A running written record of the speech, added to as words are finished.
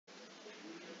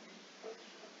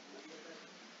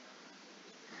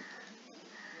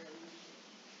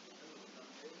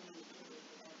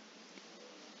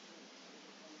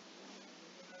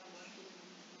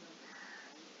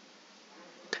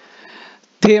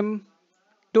Theme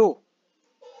 2: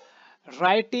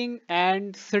 Writing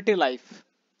and City Life.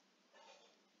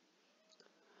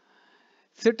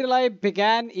 City life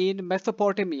began in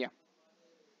Mesopotamia.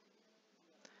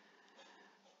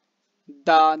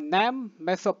 The name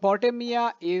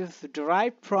Mesopotamia is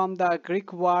derived from the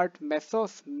Greek word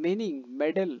mesos meaning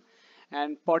middle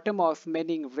and potamos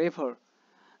meaning river.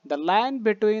 The land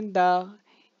between the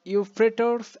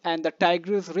Euphrates and the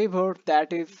Tigris River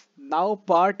that is now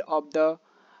part of the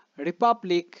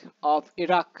Republic of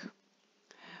Iraq.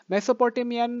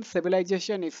 Mesopotamian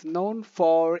civilization is known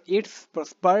for its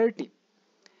prosperity,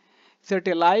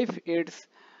 city life, its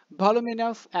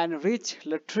voluminous and rich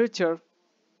literature,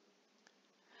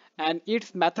 and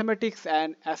its mathematics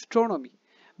and astronomy.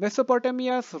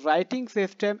 Mesopotamia's writing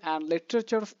system and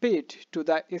literature spread to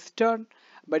the eastern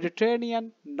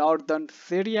Mediterranean, northern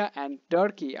Syria, and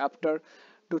Turkey after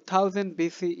 2000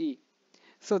 BCE,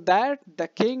 so that the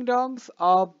kingdoms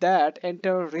of that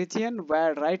entire region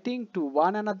were writing to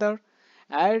one another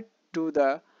and to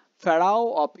the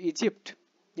Pharaoh of Egypt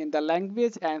in the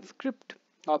language and script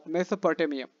of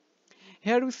Mesopotamia.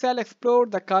 Here we shall explore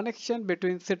the connection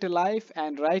between city life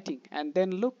and writing and then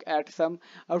look at some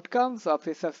outcomes of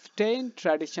a sustained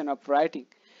tradition of writing.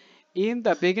 In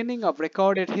the beginning of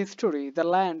recorded history, the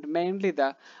land, mainly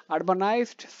the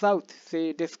urbanized south,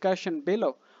 see discussion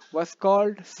below, was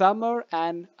called Sumer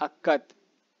and Akkad.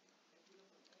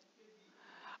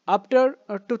 After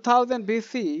 2000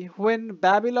 BC, when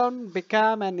Babylon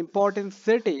became an important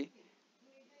city,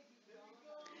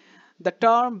 the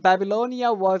term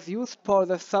Babylonia was used for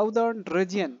the southern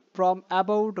region from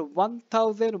about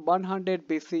 1100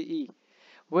 BCE,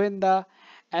 when the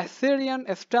Assyrians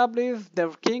established their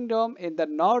kingdom in the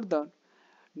north.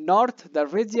 The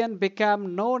region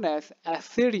became known as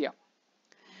Assyria.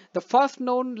 The first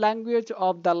known language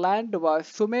of the land was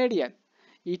Sumerian.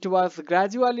 It was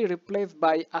gradually replaced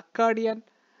by Akkadian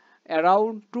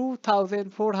around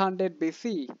 2400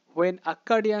 BC when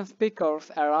Akkadian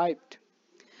speakers arrived.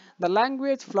 The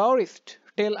language flourished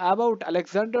till about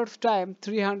Alexander's time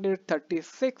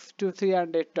 336 to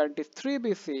 323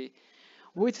 BC,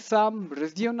 with some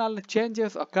regional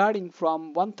changes occurring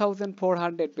from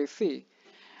 1400 BC.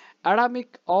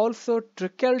 Aramaic also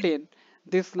trickled in.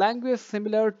 This language,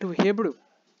 similar to Hebrew,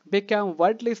 became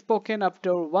widely spoken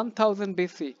after 1000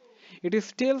 BC. It is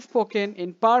still spoken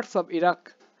in parts of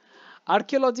Iraq.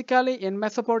 Archaeologically in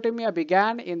Mesopotamia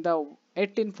began in the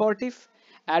 1840s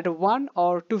at one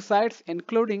or two sites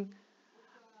including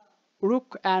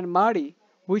Uruk and Mari,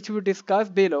 which we discuss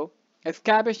below.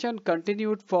 Excavation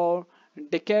continued for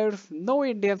decades. No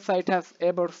Indian site has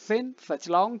ever seen such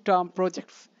long-term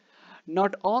projects.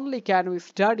 Not only can we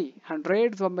study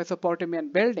hundreds of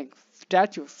Mesopotamian buildings,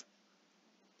 statues,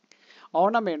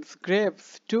 ornaments,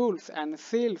 graves, tools, and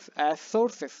seals as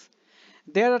sources.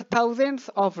 There are thousands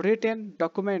of written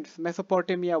documents.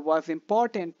 Mesopotamia was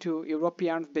important to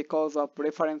Europeans because of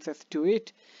references to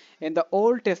it in the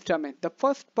Old Testament. The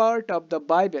first part of the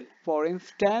Bible, for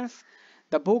instance,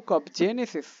 the book of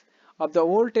Genesis of the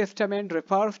Old Testament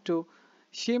refers to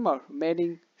Shimmer,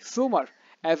 meaning Sumer,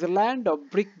 as a land of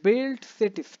brick-built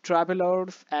cities.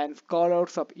 Travelers and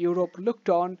scholars of Europe looked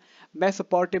on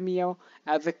Mesopotamia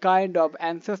as a kind of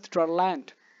ancestral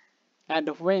land. And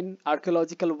when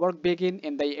archaeological work began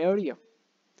in the area,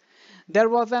 there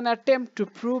was an attempt to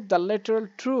prove the literal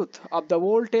truth of the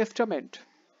Old Testament.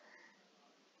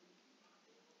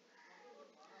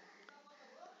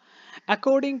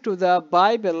 According to the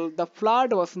Bible, the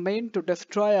flood was meant to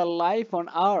destroy all life on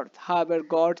earth. However,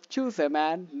 God chose a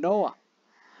man, Noah,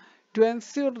 to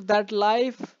ensure that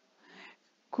life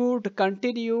could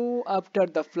continue after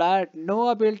the flood.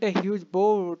 Noah built a huge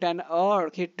boat and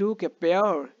ark. He took a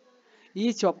pair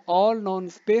each of all known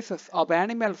species of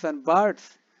animals and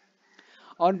birds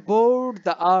on board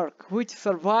the ark, which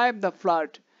survived the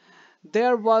flood.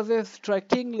 There was a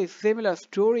strikingly similar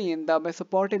story in the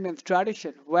Mesopotamian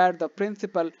tradition, where the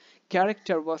principal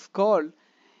character was called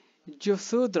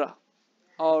Jusudra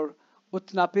or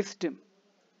Utnapishtim.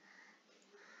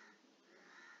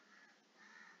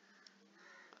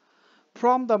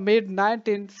 From the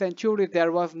mid-19th century,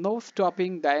 there was no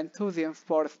stopping the enthusiasm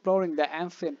for exploring the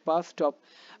ancient past of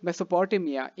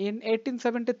Mesopotamia. In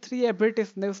 1873, a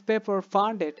British newspaper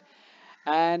founded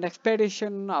an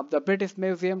expedition of the British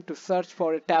Museum to search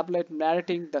for a tablet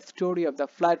narrating the story of the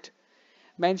flood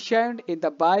mentioned in the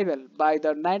Bible. By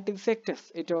the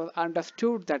 1960s, it was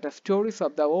understood that the stories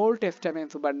of the Old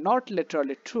Testament were not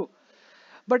literally true,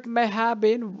 but may have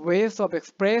been ways of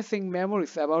expressing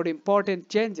memories about important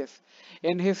changes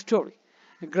in history.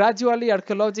 Gradually,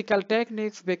 archaeological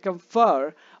techniques became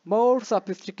far more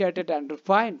sophisticated and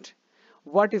refined.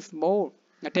 What is more,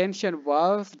 attention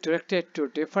was directed to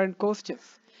different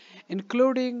questions,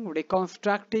 including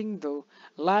reconstructing the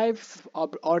lives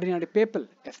of ordinary people,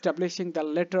 establishing the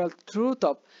literal truth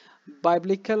of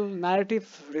biblical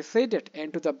narratives receded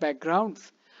into the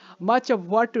backgrounds. Much of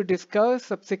what to discuss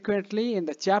subsequently in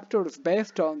the chapter is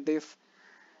based on these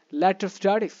latter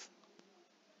studies.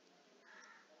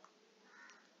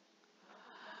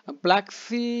 Black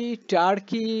Sea,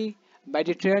 Turkey,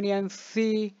 Mediterranean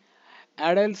Sea,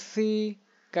 Aral Sea,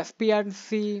 Caspian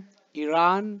Sea,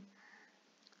 Iran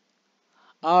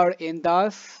are in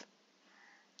thus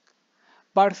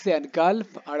Persian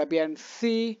Gulf, Arabian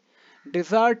Sea,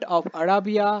 Desert of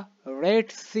Arabia,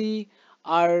 Red Sea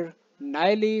are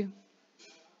Nile,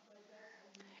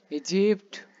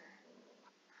 Egypt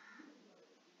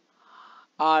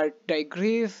are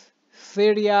Tigris,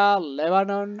 Syria,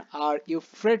 Lebanon are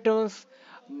Euphrates,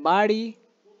 Mari,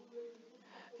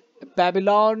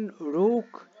 Babylon,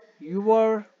 Rook,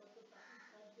 Ewer,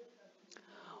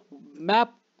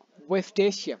 Map, West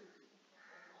Asia.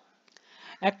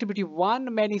 Activity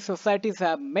 1. Many societies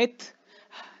have myths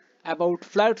about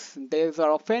floods. These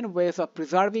are often ways of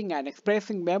preserving and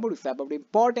expressing memories about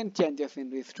important changes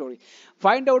in history.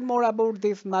 Find out more about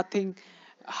this nothing,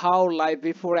 how life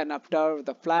before and after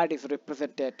the flood is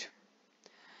represented.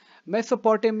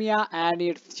 Mesopotamia and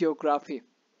its geography.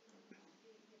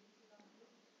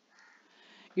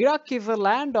 Iraq is a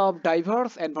land of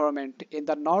diverse environment. In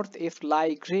the northeast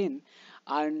lie green,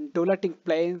 undulating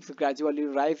plains gradually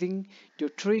rising to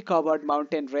tree-covered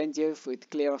mountain ranges with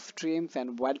clear streams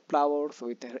and wildflowers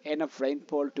with enough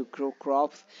rainfall to grow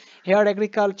crops. Here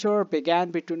agriculture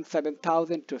began between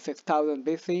 7000 to 6000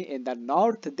 BC. In the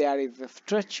north there is a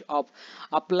stretch of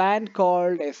upland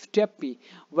called a steppe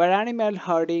where animal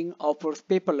herding offers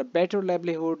people a better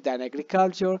livelihood than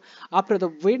agriculture. After the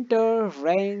winter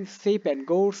rains, sheep and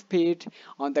goats feed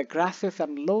on the grasses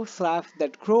and low shrubs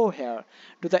that grow here.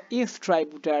 To the east,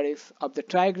 tributaries of the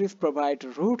Tigris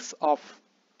provide routes of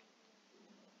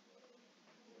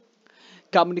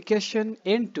communication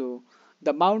into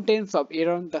the mountains of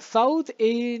Iran. The south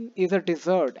is a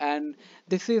desert, and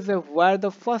this is where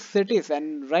the first cities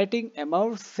and writing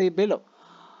emerge. See below.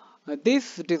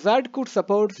 This desert could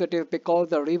support cities because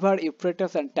the river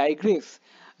Euphrates and Tigris,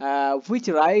 which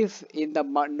rise in the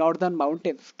northern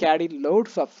mountains, carry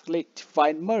loads of slick,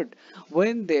 fine mud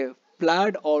when they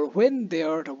flood or when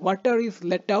their water is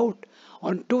let out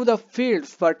onto the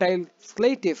fields. Fertile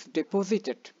slate is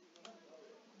deposited.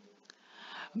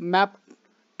 Map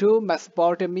 2.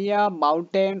 Mesopotamia,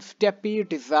 mountain, steppe,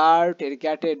 desert,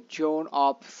 irrigated zone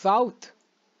of south.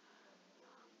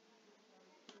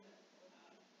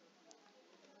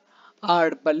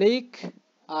 Arbalik,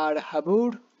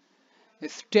 Habur,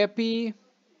 Steppe,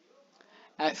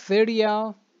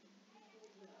 Assyria,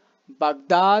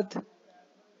 Baghdad,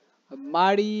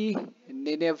 Mari,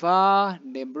 Nineveh,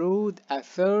 Nimrud,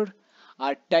 Assur,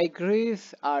 are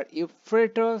Tigris, are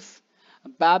Euphrates,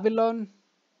 Babylon,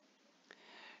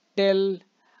 Tel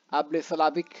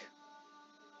Ablisalabic,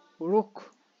 Uruk,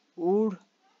 Ur,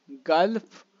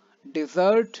 Gulf,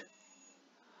 Desert,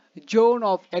 zone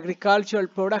of agricultural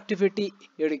productivity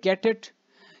irrigated,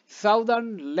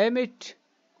 southern limit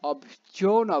of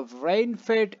zone of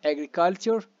rain-fed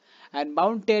agriculture, and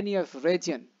mountainous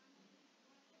region.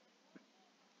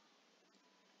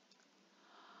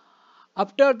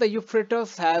 After the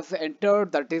Euphrates has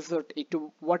entered the desert,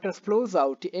 water flows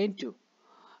out into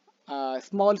a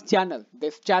small channel.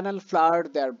 This channel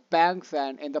flooded their banks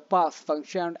and in the past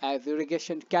functioned as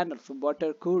irrigation canals.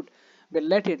 Water could be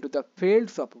let into the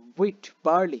fields of wheat,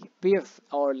 barley, peas,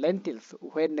 or lentils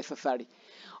when necessary.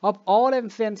 Of all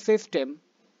ancient systems,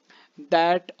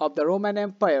 that of the Roman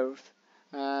Empire's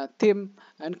theme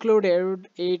included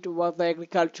it was the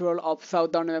agriculture of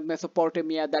southern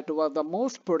Mesopotamia that was the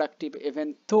most productive,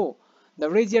 even though the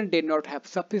region did not have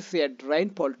sufficient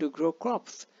rainfall to grow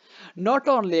crops. Not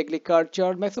only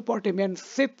agriculture, Mesopotamian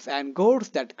sheep and goats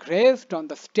that grazed on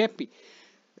the steppe,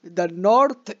 the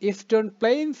northeastern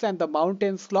plains and the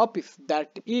mountain slopes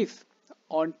that is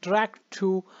on track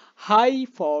too high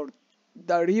for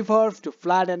the rivers to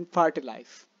flood and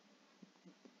fertilize.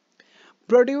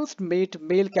 Produced meat,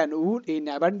 milk and wool in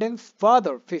abundance.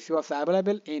 Further, fish was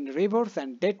available in rivers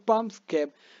and date palms gave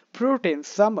fruit in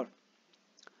summer.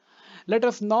 Let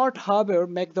us not, however,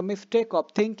 make the mistake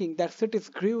of thinking that cities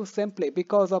grew simply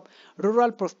because of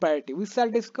rural prosperity. We shall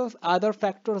discuss other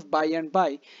factors by and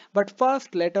by, but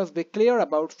first let us be clear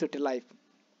about city life.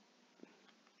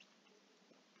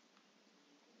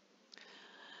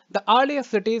 The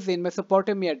earliest cities in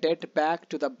Mesopotamia date back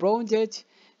to the Bronze Age.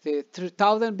 The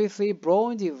 3000 BC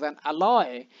bronze is an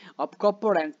alloy of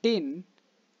copper and tin.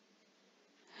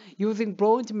 Using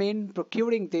bronze meant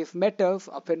procuring these metals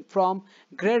often from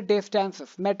great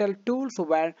distances. Metal tools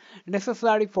were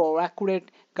necessary for accurate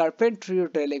carpentry,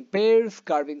 drilling piers,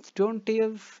 carving stone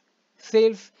tills,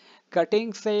 sails,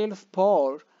 cutting sails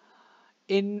for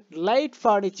in light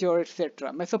furniture,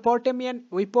 etc. Mesopotamian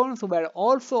weapons were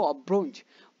also of bronze.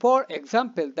 For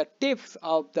example, the tips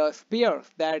of the spears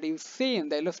that you see in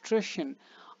the illustration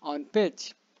on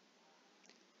page.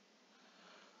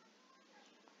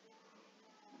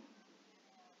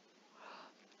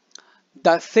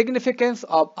 The significance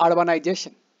of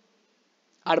urbanism.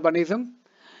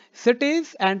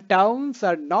 Cities and towns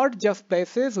are not just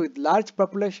places with large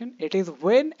population, it is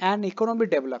when an economy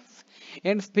develops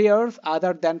in spheres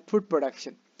other than food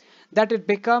production that it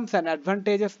becomes an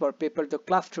advantageous for people to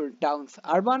cluster in towns.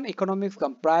 Urban economics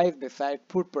comprise, besides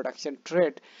food production,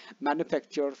 trade,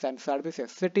 manufactures, and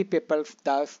services. City people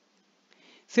thus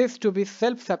cease to be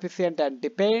self-sufficient and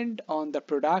depend on the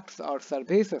products or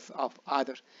services of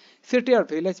others. City or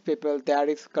village people, there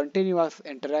is continuous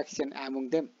interaction among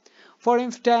them. For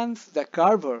instance, the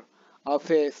carver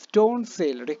of a stone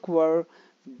seal requires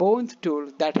bone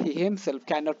tools that he himself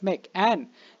cannot make, and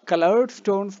colored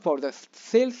stones for the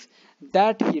seals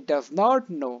that he does not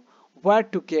know where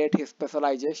to get. His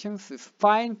specializations is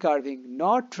fine carving,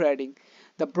 not trading.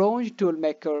 The bronze tool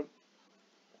maker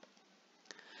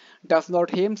does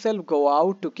not himself go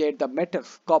out to get the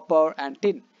metals, copper and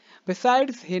tin.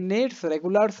 Besides, he needs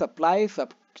regular supplies of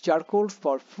charcoal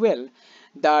for fuel.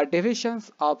 The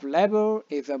divisions of labor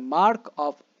is a mark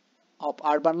of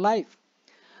urban life.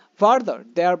 Further,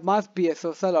 there must be a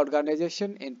social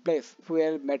organization in place.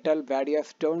 Fuel, metal, various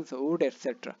stones, wood,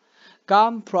 etc.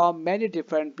 come from many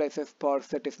different places for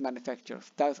cities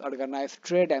manufacturers. Thus, organized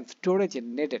trade and storage is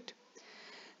needed.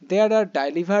 There are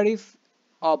deliveries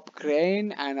of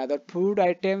grain and other food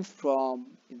items from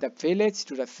the village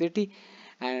to the city,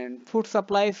 and food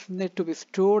supplies need to be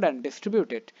stored and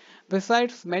distributed.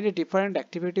 Besides, many different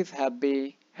activities have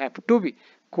to be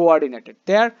coordinated.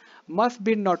 There must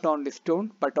be not only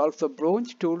stone but also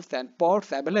bronze tools and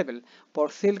pots available for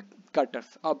silk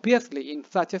cutters. Obviously, in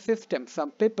such a system,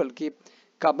 some people give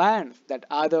commands that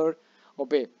others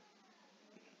obey.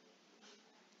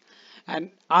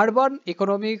 And urban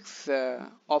economics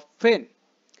often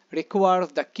requires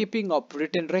the keeping of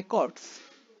written records.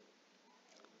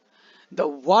 The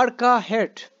Warka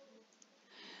head.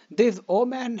 These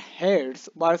omen heads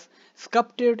was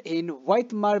sculpted in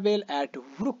white marble at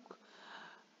Uruk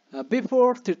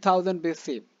before 3000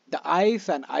 BC. The eyes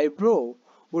and eyebrow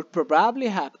would probably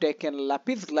have taken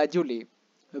lapis lazuli,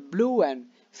 blue and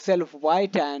self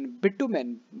white and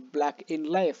bitumen black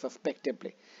inlays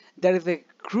respectively. There is a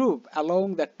groove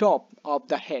along the top of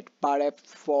the head,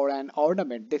 perhaps for an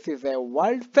ornament. This is a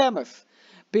world-famous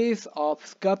piece of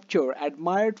sculpture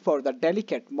admired for the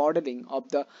delicate modeling of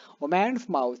the woman's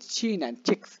mouth, chin, and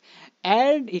cheeks,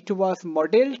 and it was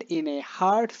modeled in a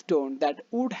hard stone that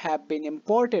would have been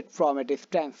imported from a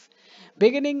distance.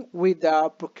 Beginning with the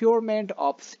procurement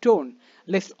of stone,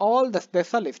 lists all the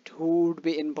specialists who would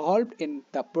be involved in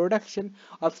the production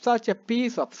of such a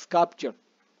piece of sculpture.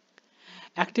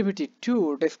 Activity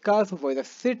 2 discusses whether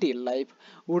city life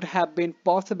would have been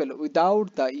possible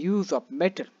without the use of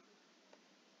metal.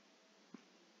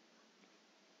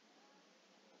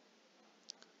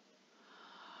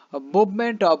 A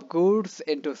movement of goods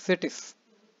into cities.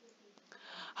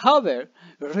 However,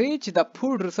 rich the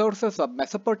food resources of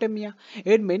Mesopotamia,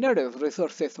 in mineral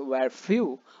resources were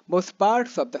few. Most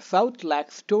parts of the south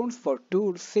lacked stones for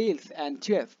tools, sails, and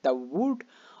chairs. The wood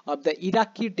of the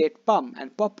Iraqi date palm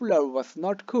and poplar was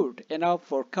not good enough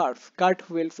for cars, cart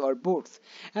wheels, or boats,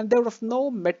 and there was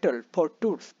no metal for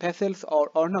tools, vessels,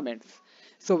 or ornaments.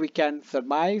 So we can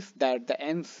surmise that the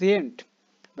ancient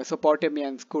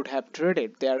Mesopotamians could have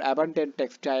traded their abundant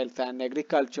textiles and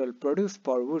agricultural produce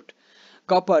for wood,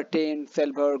 copper, tin,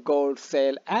 silver, gold,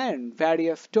 sail, and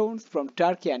various stones from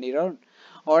Turkey and Iran,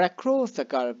 or across the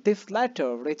Gulf. These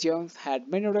latter regions had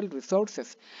mineral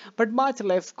resources, but much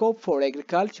less scope for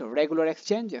agriculture, regular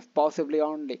exchanges, possibly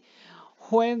only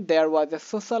when there was a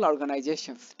social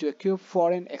organization to equip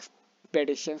foreign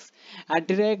expeditions and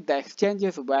direct the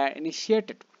exchanges were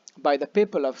initiated by the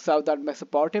people of southern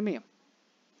Mesopotamia.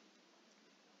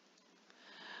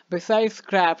 Besides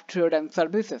craft, trade and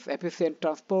services, efficient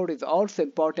transport is also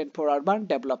important for urban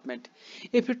development.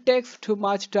 If it takes too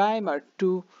much time or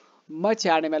too much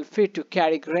animal feed to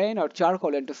carry grain or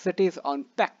charcoal into cities on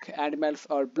pack animals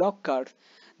or block carts,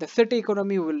 the city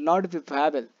economy will not be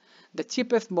viable. The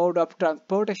cheapest mode of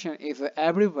transportation is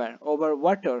everywhere over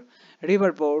water.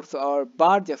 Riverboats or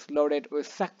barges loaded with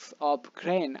sacks of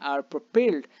grain are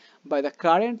propelled by the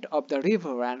current of the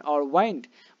river and or wind.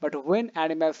 But when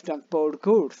animals transport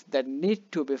goods that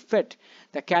need to be fed,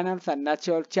 the canals and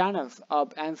natural channels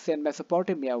of ancient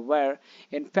Mesopotamia were,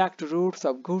 in fact, routes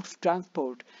of goods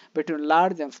transport between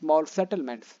large and small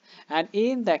settlements. And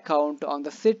in the account on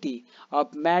the city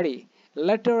of Mary,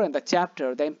 later in the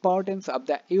chapter, the importance of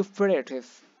the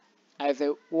Euphrates as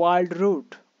a world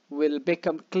route will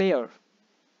become clear.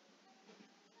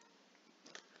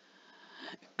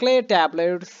 Clay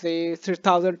tablets, say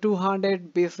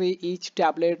 3200 BC, each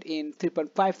tablet in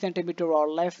 3.5 cm or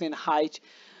less in height,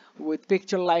 with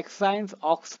picture-like signs,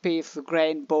 ox face,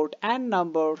 grain, boat, and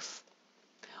numbers.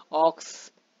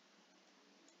 Ox,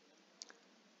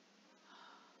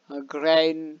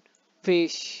 grain,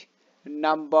 fish,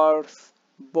 numbers,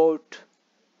 boat.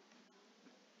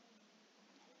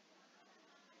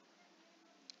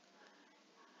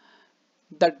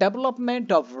 The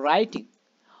development of writing.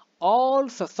 All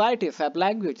societies have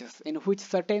languages in which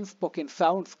certain spoken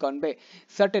sounds convey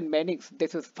certain meanings.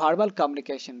 This is verbal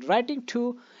communication. Writing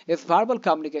too is verbal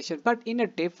communication, but in a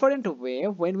different way.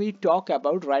 When we talk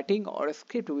about writing or a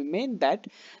script, we mean that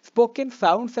spoken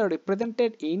sounds are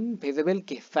represented in visible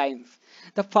signs.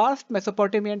 The first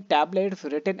Mesopotamian tablets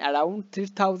written around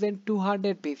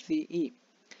 3200 BCE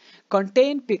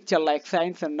contained picture-like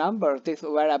signs and numbers. These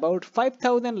were about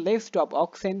 5,000 lists of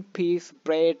oxen, peas,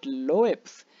 bread,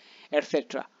 loaves,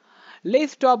 etc.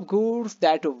 List of goods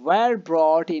that were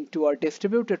brought into or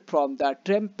distributed from the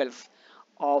temples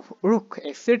of Uruk,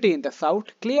 a city in the south.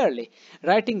 Clearly,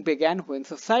 writing began when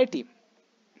society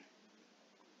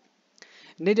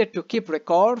needed to keep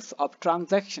records of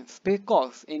transactions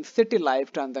because in city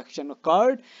life transactions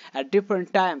occurred at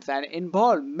different times and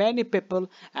involved many people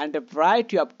and a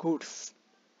variety of goods.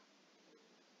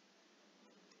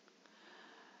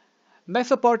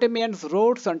 Mesopotamians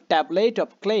wrote on tablet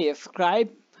of clay. Scribe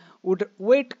would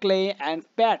wet clay and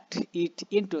pat it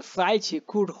into size he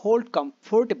could hold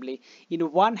comfortably in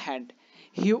one hand.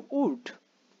 He would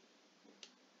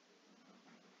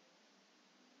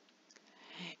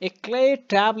a clay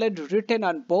tablet written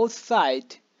on both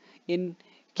sides in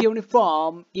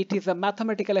cuneiform. It is a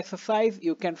mathematical exercise.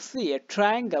 You can see a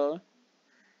triangle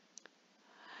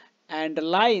and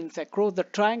lines across the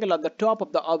triangle on the top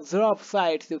of the observed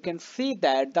sides. You can see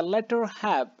that the letters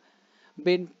have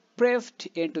been pressed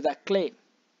into the clay.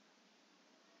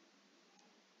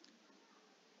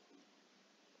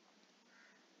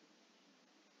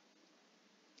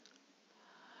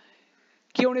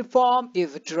 Cuneiform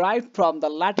is derived from the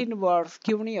Latin word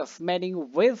cuneus,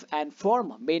 meaning width, and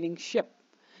form, meaning shape.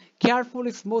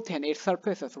 Carefully smoothen its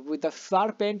surfaces with the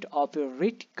sharp end of a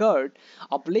reed curved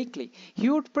obliquely. He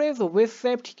would press a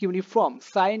wedge-shaped cuneiform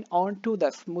sign onto the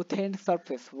smoothened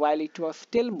surface while it was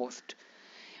still moist.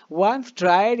 Once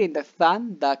dried in the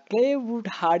sun, the clay would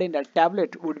harden. A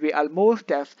tablet would be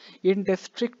almost as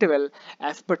indestructible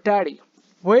as pottery.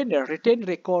 When a written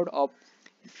record of,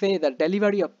 say, the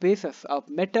delivery of pieces of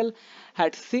metal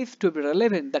had ceased to be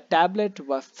relevant, the tablet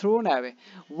was thrown away.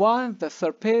 Once the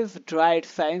surface dried,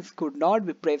 signs could not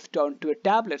be pressed onto a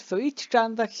tablet. So each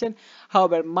transaction,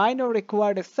 however minor,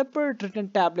 required a separate written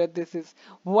tablet. This is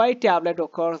why tablet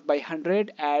occurs by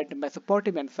hundred at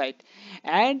Mesopotamian site.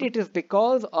 And it is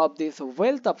because of this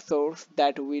wealth of source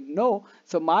that we know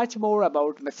so much more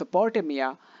about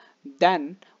Mesopotamia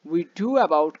than we do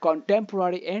about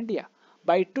contemporary India.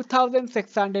 By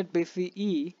 2600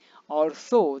 BCE or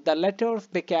so, the letters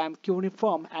became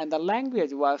cuneiform and the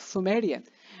language was Sumerian.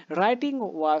 Writing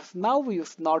was now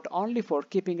used not only for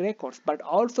keeping records but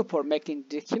also for making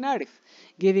dictionaries,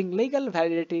 giving legal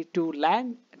validity to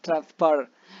land transfer,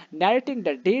 narrating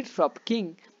the deeds of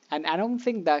king, and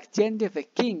announcing the changes the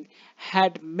king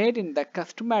had made in the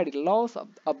customary laws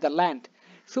of the land.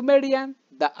 Sumerian,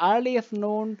 the earliest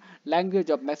known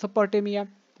language of Mesopotamia,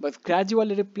 was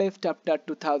gradually replaced after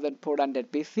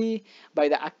 2400 BC by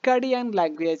the Akkadian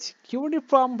language.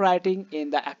 Cuneiform writing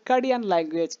in the Akkadian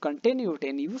language continued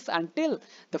in use until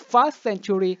the 1st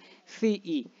century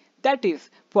CE, that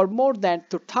is, for more than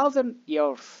 2000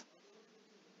 years.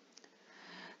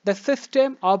 The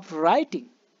system of writing.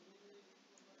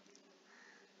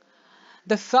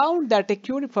 The sound that a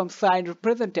cuneiform sign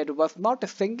represented was not a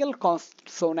single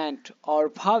consonant or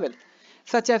vowel,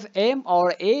 such as M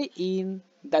or A in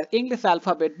the English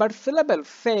alphabet, but syllables,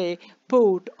 say,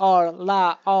 put or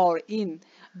la or in.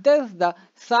 Thus, the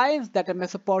signs that a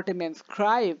Mesopotamian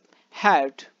scribe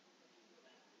had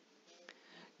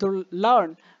to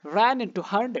learn ran into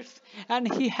hundreds,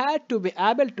 and he had to be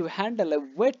able to handle a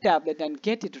wet tablet and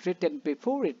get it written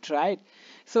before it dried.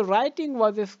 So writing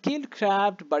was a skilled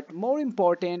craft, but more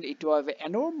important, it was an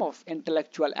enormous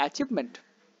intellectual achievement,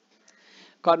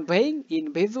 conveying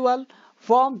in visual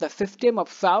form the system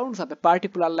of sounds of a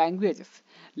particular language's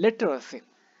literacy.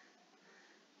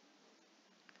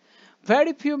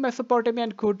 Very few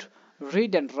Mesopotamians could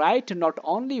read and write. Not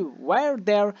only were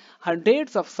there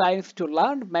hundreds of signs to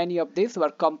learn, many of these were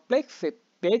complex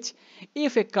speech.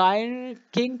 If a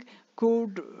king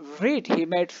could read, he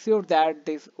made sure that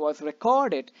this was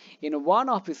recorded in one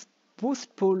of his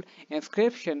boastful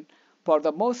inscriptions. For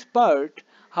the most part,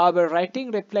 however,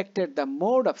 writing reflected the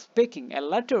mode of speaking. A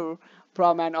letter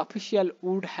from an official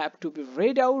would have to be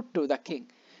read out to the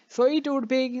king. So it would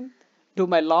begin, "To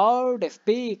my lord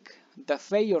speak, thus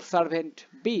say your servant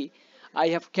be. I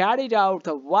have carried out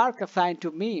the work assigned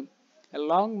to me." A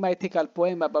long mythical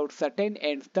poem about certain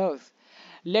ends thus: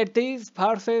 "Let these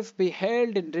verses be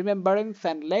held in remembrance,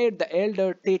 and let the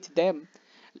elder teach them.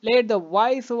 Let the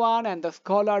wise one and the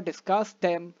scholar discuss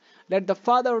them. Let the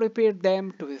father repeat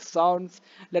them to his sons.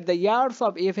 Let the ears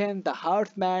of even the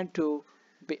herdsman to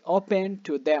be open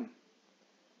to them."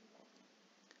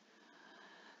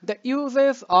 The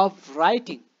uses of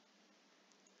writing.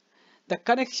 The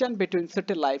connection between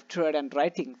city life, trade, and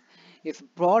writing is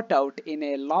brought out in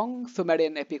a long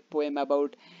Sumerian epic poem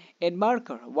about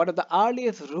Enmerkar, one of the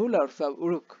earliest rulers of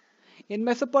Uruk. In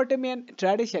Mesopotamian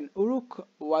tradition, Uruk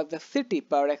was the city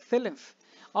par excellence,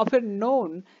 often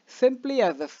known simply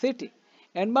as the city.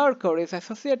 Enmerkar is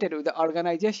associated with the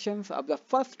organizations of the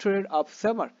first trade of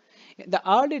summer. In the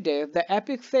early days, the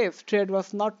epic says trade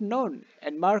was not known,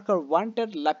 and Marker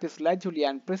wanted lapis lazuli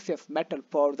and precious metal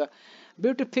for the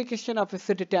beautification of a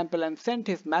city temple and sent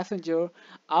his messenger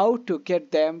out to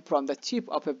get them from the chief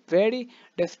of a very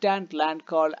distant land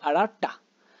called Aratta.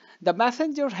 The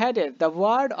messenger headed the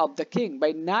word of the king.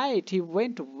 By night he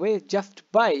went away just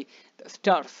by the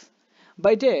stars.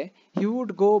 By day he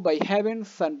would go by heaven's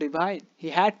sun divine. He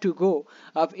had to go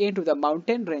up into the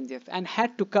mountain ranges and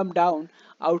had to come down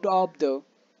out of the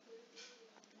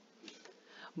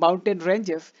mountain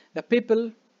ranges. The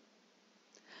people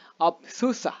of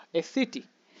Susa, a city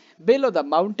below the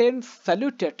mountains,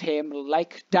 saluted him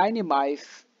like tiny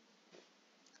mice.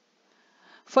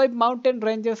 5 mountain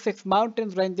ranges, 6 mountain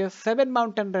ranges, 7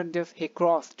 mountain ranges he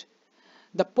crossed.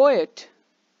 The poet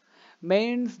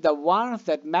means the ones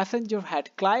that messenger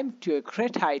had climbed to a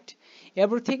great height.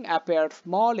 Everything appeared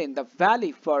small in the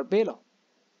valley far below.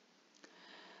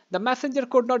 The messenger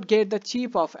could not get the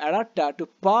chief of Aratta to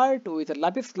part with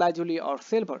lapis lazuli or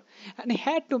silver, and he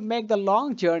had to make the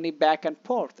long journey back and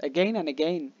forth again and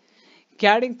again,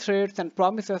 carrying threats and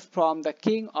promises from the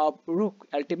king of Uruk.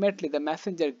 Ultimately, the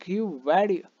messenger grew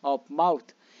weary of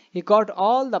mouth. He got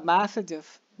all the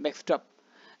messages mixed up.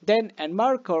 Then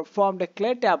Enmerkar formed a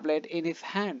clay tablet in his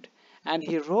hand, and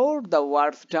he wrote the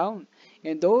words down.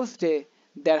 In those days,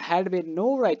 there had been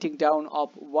no writing down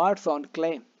of words on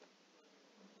clay.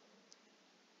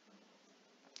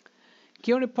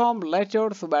 Cuneiform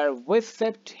letters were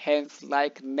V-shaped, hence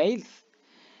like nails.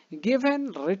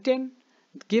 Given written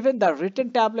Given the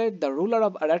written tablet, the ruler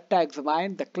of Aratta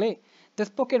examined the clay. The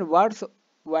spoken words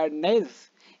were nails.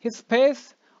 His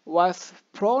face was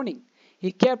frowning.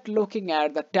 He kept looking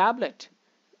at the tablet.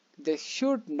 This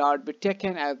should not be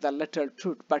taken as the literal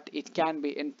truth, but it can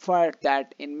be inferred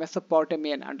that in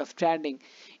Mesopotamian understanding,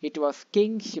 it was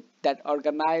kingship that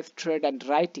organized trade and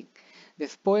writing.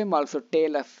 This poem also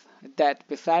tells us that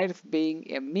besides being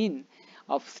a means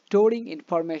of storing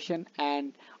information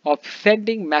and of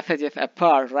sending messages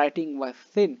afar, writing was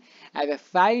seen as a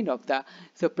sign of the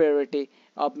superiority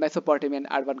of Mesopotamian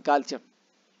urban culture.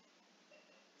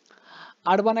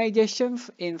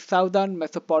 Urbanizations in southern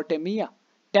Mesopotamia,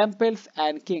 temples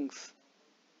and kings.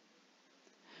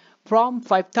 From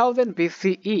 5000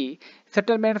 BCE,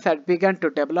 settlements had begun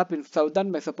to develop in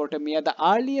southern Mesopotamia. The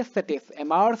earliest cities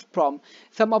emerged from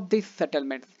some of these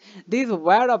settlements. These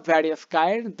were of various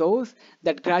kinds, those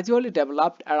that gradually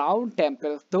developed around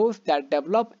temples, those that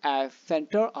developed as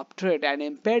centers of trade and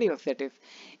imperial cities.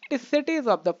 It is cities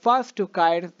of the first two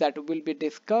kinds that will be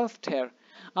discussed here.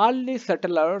 Early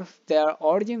settlers, their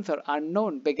origins are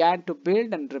unknown, began to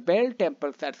build and rebuild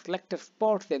temples at selected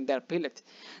spots in their village.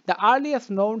 The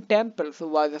earliest known temple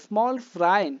was a small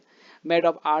shrine made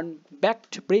of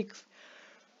unbaked bricks.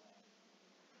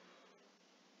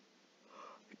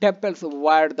 Temples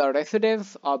were the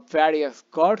residence of various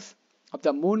gods, of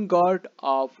the moon god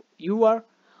of Ur,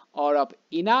 or of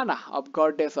Inanna, of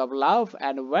goddess of love,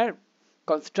 and were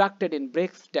constructed in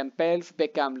bricks. Temples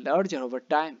became larger over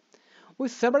time.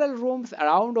 with several rooms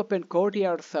around open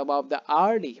courtyards. Some of the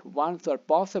early ones were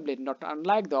possibly not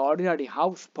unlike the ordinary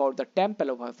house, for the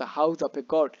temple was the house of a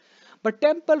god. But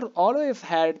temples always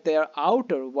had their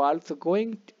outer walls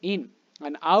going in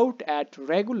and out at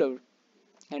regular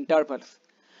intervals,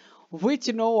 which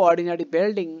no ordinary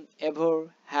building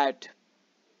ever had.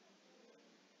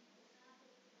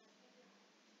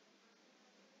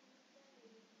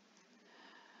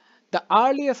 The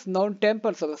earliest known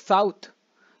temples of the south,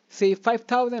 c.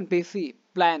 5000 BC,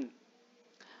 plan,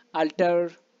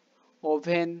 altar,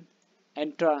 oven,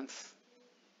 entrance.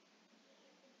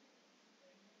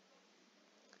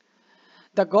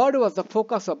 The god was the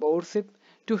focus of worship.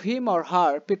 To him or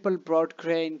her, people brought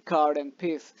grain, curd, and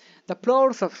fish. The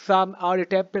floors of some early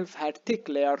temples had thick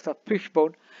layers of fish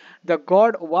bone. The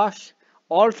god was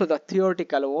also the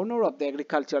theoretical owner of the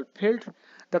agricultural fields,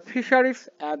 the fisheries,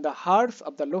 and the herds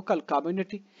of the local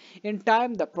community. In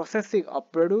time, the processing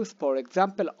of produce, for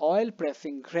example, oil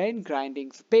pressing, grain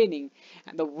grinding, spinning,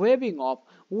 and the weaving of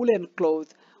woolen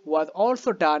clothes, was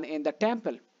also done in the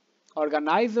temple.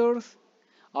 Organizers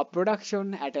of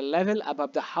production at a level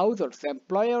above the households,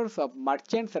 employers of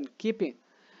merchants, and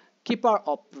keeper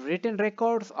of written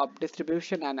records of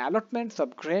distribution and allotments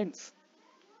of grains.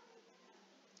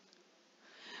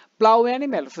 Plow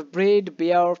animals, breed,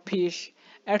 bear, fish,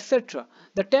 etc.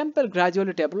 The temple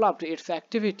gradually developed its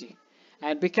activity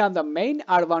and became the main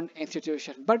urban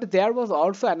institution. But there was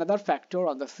also another factor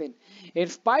on the scene. In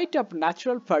spite of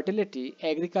natural fertility,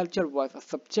 agriculture was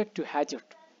subject to hazard.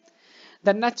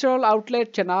 The natural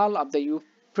outlet channel of the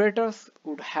Euphrates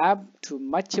would have too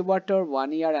much water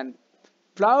one year and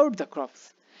flood the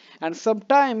crops, and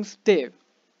sometimes they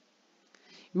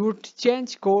would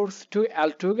change course to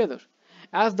altogether.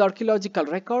 As the archaeological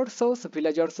record shows,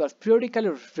 villagers were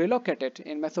periodically relocated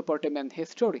in Mesopotamian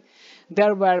history.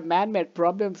 There were man-made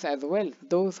problems as well,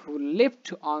 those who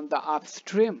lived on the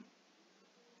upstream.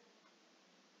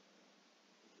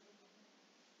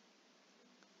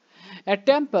 A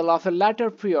temple of a later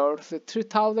period,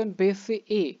 3000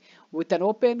 BCE, with an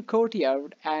open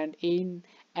courtyard and in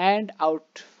and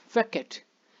out facade,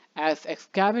 as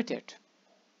excavated.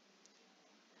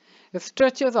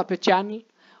 Stretches of a channel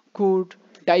could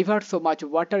divert so much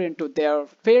water into their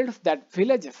fields that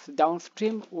villages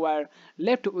downstream were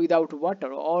left without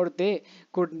water, or they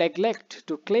could neglect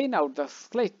to clean out the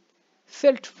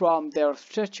silt from their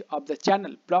stretch of the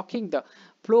channel, blocking the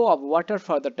flow of water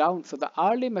further down. So the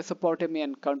early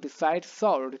Mesopotamian countryside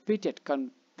saw repeated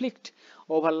conflict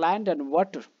over land and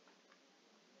water.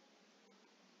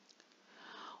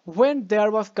 When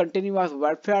there was continuous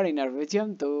warfare in a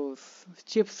region, those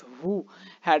chiefs who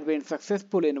had been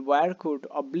successful in war could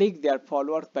oblige their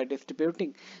followers by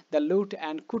distributing the loot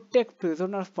and could take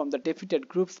prisoners from the defeated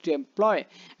groups to employ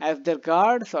as their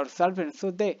guards or servants,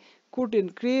 so they could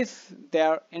increase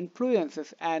their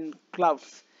influences and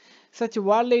clouds. Such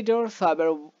war leaders,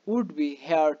 however, would be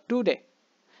here today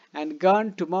and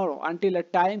gone tomorrow, until a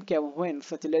time came when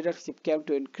such leadership came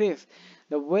to increase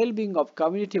the well-being of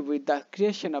community with the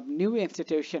creation of new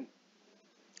institutions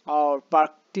or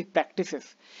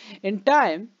practices. In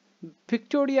time,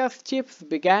 victorious chiefs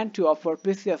began to offer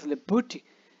precious booty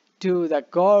to the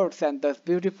gods and thus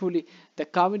beautifully the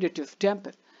community's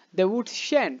temple. They would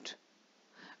send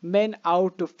men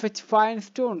out to fetch fine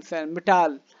stones and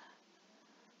metal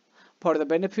for the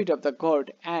benefit of the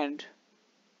god, and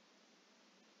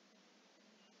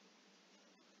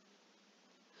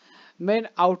men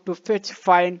out to fetch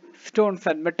fine stones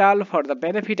and metal for the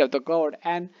benefit of the god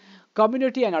and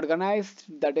community, and organized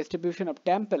the distribution of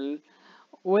temple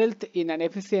wealth in an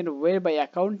efficient way by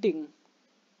accounting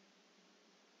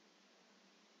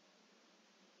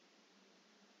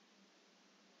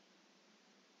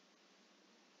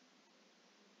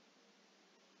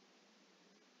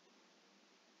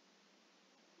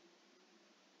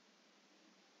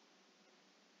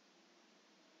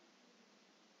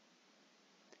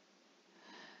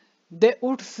they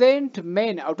would send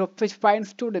men out of which fine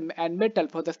stone and metal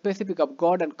for the specific of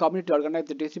God and community to organize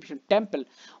the distribution temple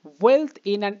wealth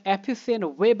in an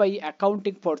efficient way by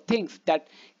accounting for things that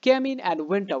came in and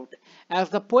went out. As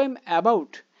the poem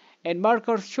about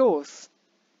Enmarker shows,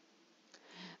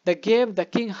 they gave the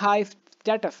king high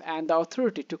status and the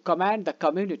authority to command the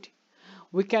community.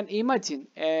 We can imagine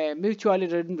a mutually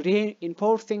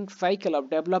reinforcing cycle of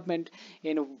development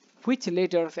in which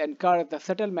leaders encourage the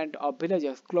settlement of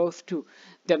villages close to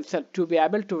themselves to be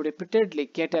able to repeatedly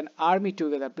get an army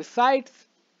together. Besides,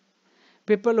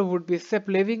 people would be safe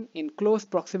living in close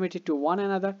proximity to one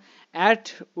another.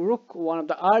 At Uruk, one of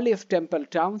the earliest temple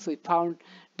towns, we found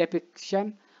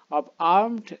depiction of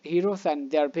armed heroes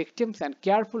and their victims, and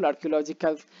careful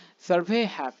archaeological survey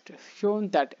have shown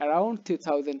that around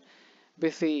 3000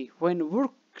 BCE, when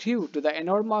work grew to the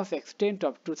enormous extent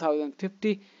of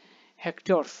 2050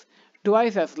 hectares,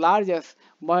 twice as large as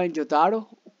Mohenjo-daro,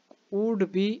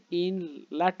 would be in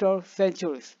later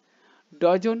centuries.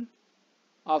 Dozens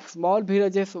of small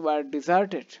villages were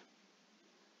deserted.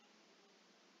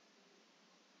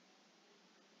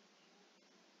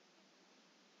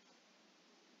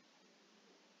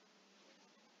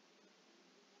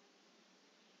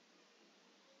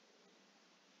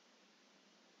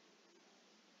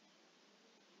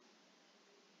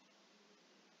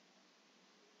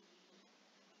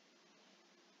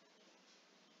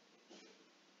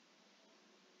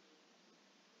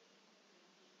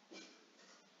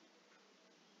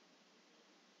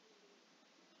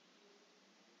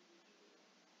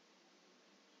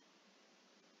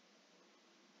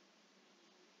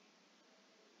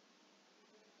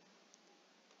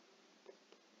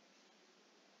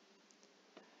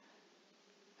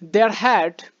 There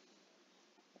had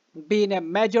been a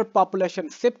major population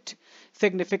shift.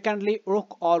 Significantly,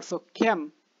 Uruk also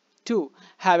came to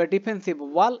have a defensive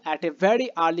wall at a very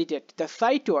early date. The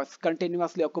site was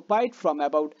continuously occupied from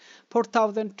about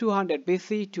 4200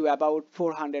 BC to about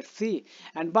 400 C,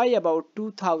 and by about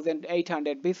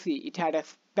 2800 BC it had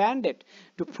expanded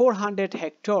to 400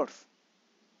 hectares,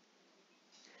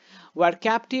 where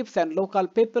captives and local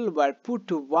people were put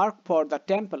to work for the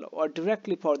temple or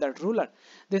directly for the ruler.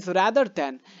 This rather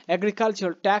than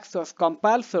agricultural tax was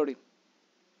compulsory.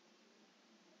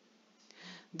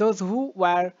 Those who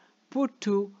were put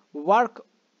to work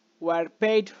were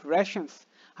paid rations.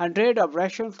 Hundreds of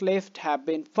rations lists have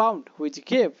been found which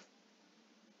give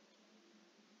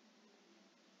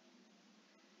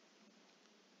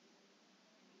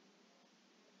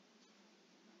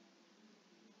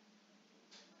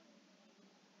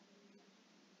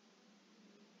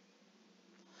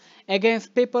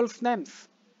against people's names.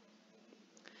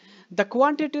 The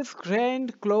quantities grain,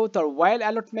 cloth, or wild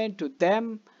allotment to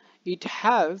them, it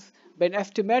has been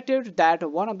estimated that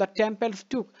one of the temples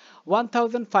took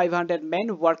 1,500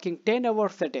 men working 10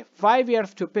 hours a day, 5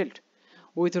 years to build,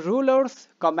 with rulers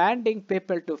commanding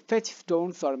people to fetch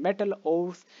stones or metal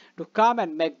ores to come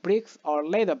and make bricks or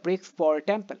lay the bricks for a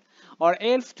temple, or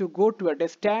else to go to a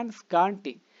distant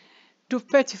country to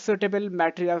fetch suitable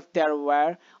materials. There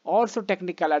were also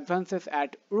technical advances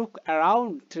at Uruk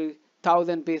around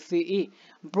 3000 BCE.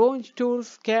 Bronze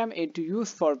tools came into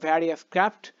use for various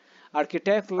crafts.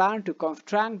 Architects learned to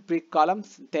construct brick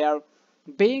columns, there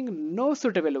being no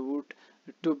suitable wood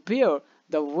to bear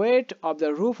the weight of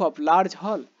the roof of large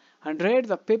hall. Hundreds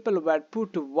of people were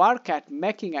put to work at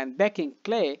making and baking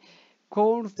clay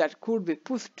cones that could be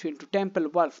pushed into temple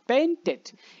walls,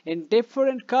 painted in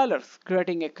different colors,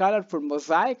 creating a colorful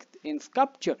mosaic in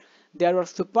sculpture. There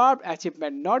was superb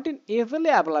achievement not in easily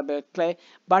available clay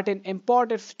but in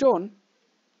imported stone.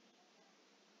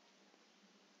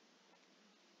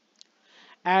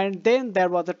 And then there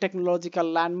was a technological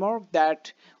landmark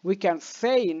that we can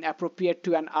say inappropriate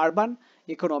to an urban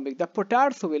economic, the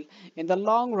potter's wheel. In the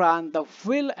long run, the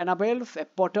wheel enables a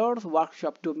potter's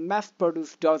workshop to mass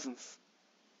produce dozens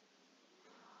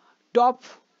top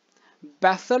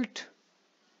basalt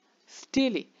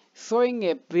stele showing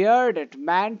a bearded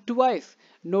man twice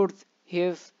notes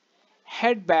his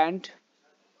headband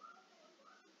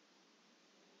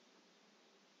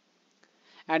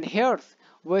and hairs,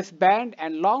 waistband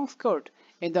and long skirt.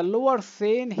 In the lower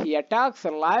scene he attacks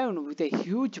a lion with a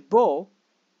huge bow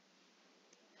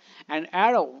and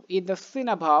arrow. In the scene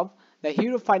above, the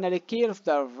hero finally kills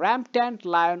the rampant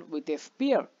lion with a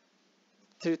spear.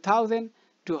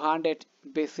 3200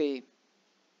 BC.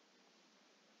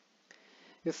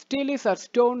 Steles are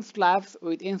stone slabs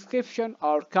with inscription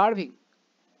or carving.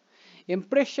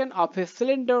 Impression of a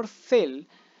cylinder cell.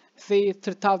 C.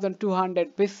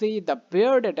 3200 BC. The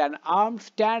bearded and armed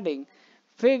standing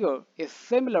figure is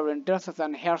similar in dresses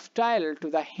and hairstyle to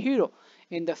the hero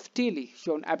in the stele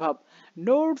shown above.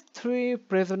 Note 3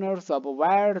 prisoners of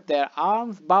were their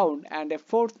arms bound and a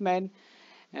fourth man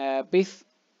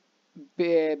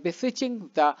beseeching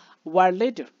the war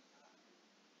leader.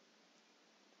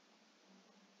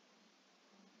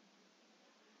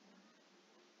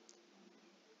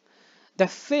 The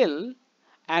seal,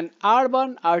 an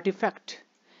urban artifact.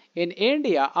 In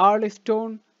India, early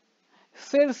stone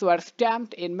seals were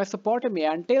stamped in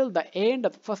Mesopotamia until the end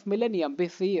of the first millennium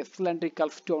BCE.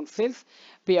 Cylindrical stone seals,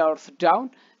 pierced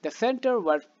down the center,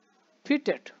 were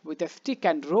fitted with a stick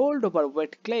and rolled over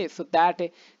wet clay so that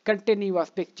a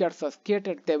continuous picture was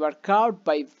created. They were carved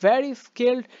by very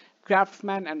skilled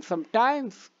craftsmen and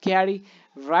sometimes carry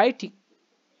writing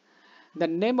the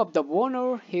name of the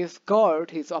owner, his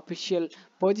guard, his official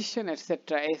position,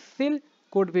 etc. A seal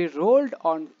could be rolled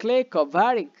on clay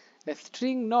covering the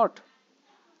string knot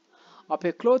of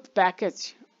a cloth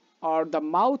package or the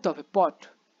mouth of a pot.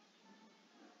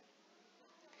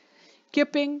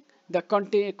 Keeping the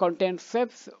contents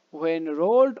safe when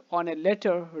rolled on a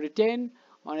letter written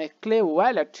on a clay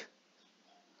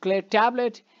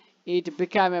tablet, it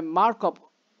became a mark of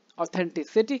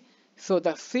authenticity. So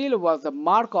the seal was the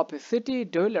mark of a city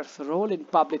dweller's role in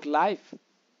public life.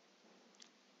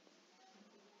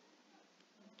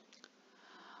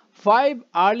 5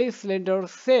 early cylinder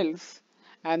seals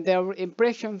and their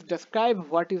impressions describe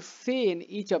what you see in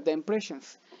each of the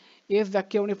impressions. Is the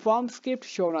cuneiform script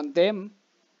shown on them?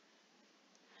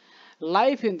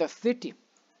 Life in the city.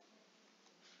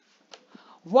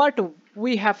 What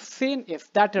we have seen is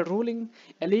that a ruling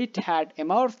elite had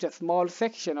emerged, a small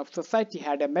section of society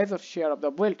had a major share of the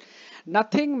wealth.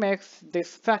 Nothing makes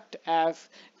this fact as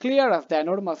clear as the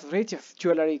enormous riches,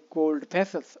 jewelry, gold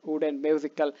vessels, wooden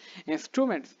musical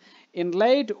instruments,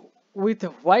 inlaid with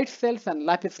white cells and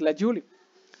lapis lazuli,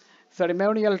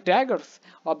 ceremonial daggers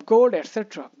of gold,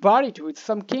 etc., buried with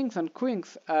some kings and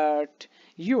queens at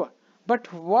Ur.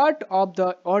 But what of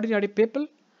the ordinary people?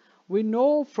 We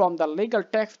know from the legal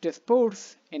text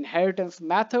disputes, inheritance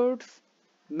matters,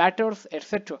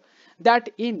 etc., that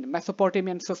in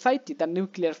Mesopotamian society the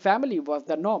nuclear family was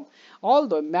the norm.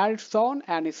 Although a married son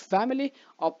and his family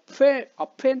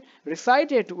often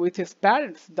resided with his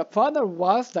parents, the father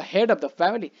was the head of the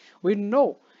family. We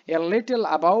know a little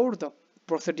about the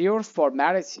procedures for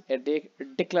marriage. A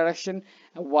declaration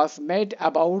was made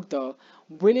about the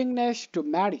willingness to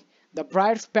marry, the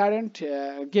bride's parent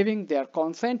giving their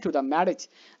consent to the marriage.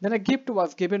 Then a gift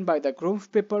was given by the groom's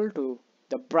people to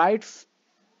the bride's.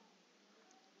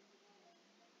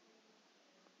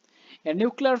 A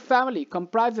nuclear family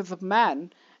comprises of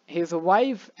man, his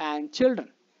wife, and children.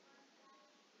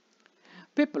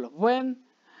 People, when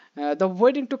the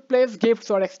wedding took place, gifts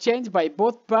were exchanged by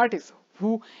both parties,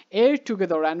 who ate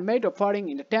together and made offering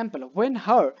in the temple. When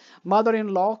her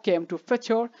mother-in-law came to fetch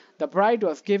her, the bride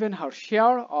was given her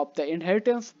share of the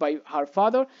inheritance by her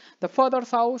father. The father's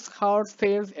house, herds,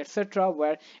 fields, etc.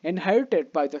 were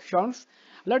inherited by the sons.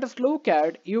 Let us look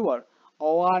at Ur,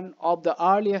 one of the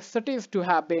earliest cities to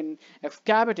have been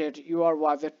excavated. Ur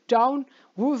was a town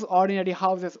whose ordinary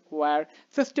houses were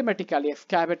systematically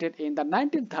excavated in the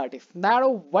 1930s.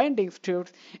 Narrow winding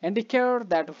streets indicate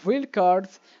that wheel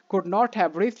carts could not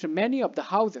have reached many of the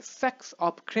houses. Sacks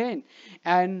of grain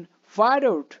and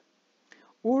firewood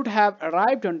would have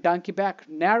arrived on donkey back.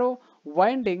 Narrow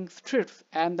winding streets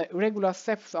and the irregular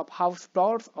shapes of house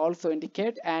plots also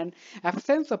indicate an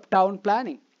absence of town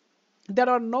planning. There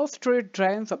are no street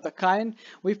drains of the kind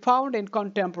we found in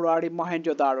contemporary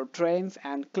Mohenjo-daro. Drains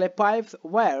and clay pipes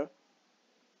were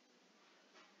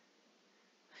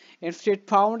instead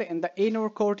found in the inner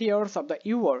courtyards of the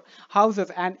Ur houses,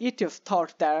 and it is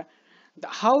thought that the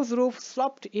house roof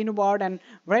sloped inward and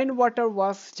rainwater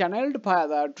was channeled via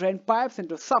the drain pipes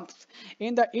into sumps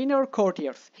in the inner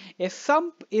courtyards. A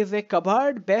sump is a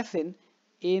covered basin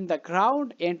in the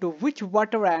ground into which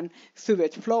water and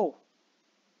sewage flow.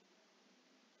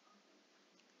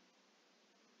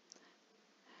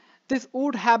 This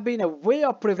would have been a way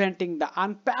of preventing the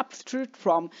unpaved street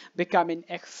from becoming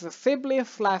excessively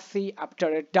slashy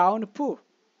after a downpour.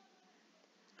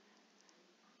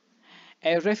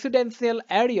 A residential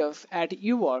areas at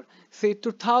Ur, say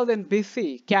 2000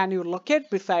 BC, can you locate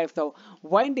besides the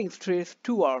winding streets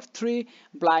 2 or 3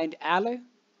 blind alleys?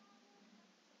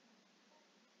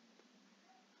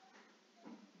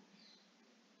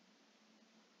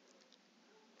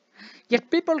 Yet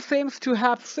people seem to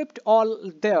have shipped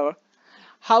all their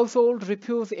household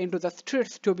refuse into the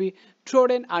streets to be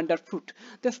trodden underfoot.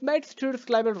 This made streets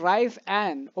level rise,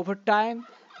 and over time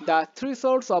the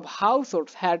thresholds of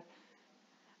households had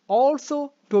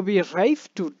also to be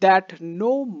raised to that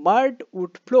no mud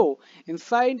would flow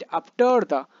inside after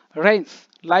the rains.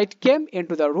 Light came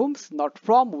into the rooms not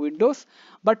from windows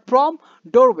but from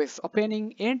doorways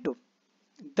opening into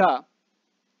the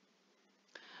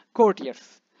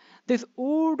courtiers. This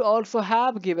would also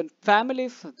have given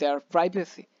families their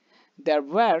privacy. There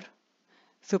were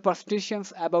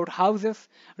superstitions about houses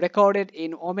recorded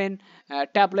in omen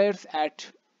tablets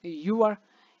at Ur.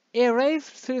 A raised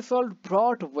threshold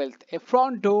brought wealth. A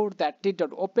front door that did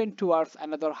not open towards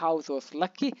another house was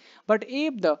lucky, but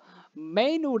if the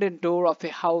main wooden door of a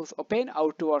house opened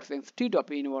outwards instead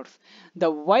of inwards,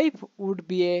 the wife would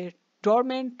be a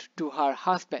torment to her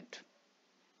husband.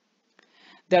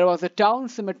 There was a town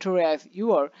cemetery as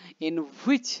Ur in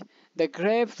which The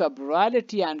graves of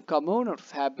royalty and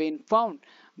commoners have been found,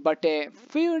 but a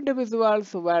few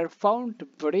individuals were found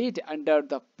buried under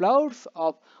the plots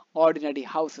of ordinary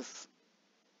houses.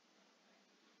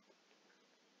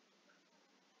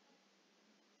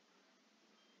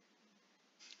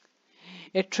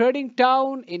 A trading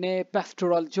town in a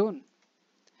pastoral zone.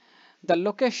 The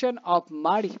location of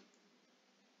Mari.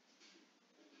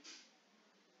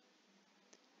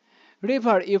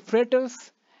 River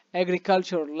Euphrates,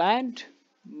 agricultural land,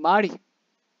 Mari.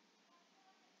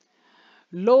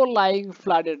 Low-lying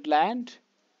flooded land,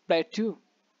 Plateau.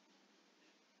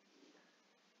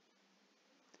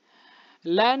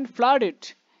 Land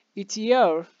flooded each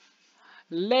year,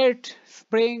 late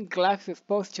spring glacial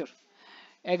posture.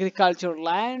 Agricultural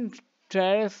land,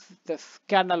 terrace, the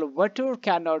canal water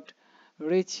cannot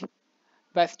reach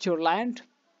pasture land.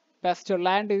 Pasture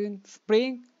land in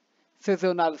spring,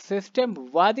 seasonal system,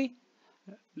 Wadi,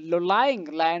 low-lying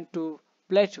land to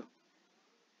plateau.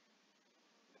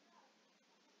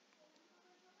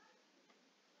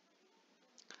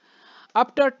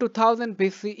 After 2000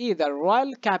 BCE, the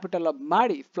royal capital of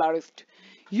Mari flourished.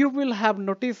 You will have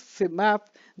noticed the map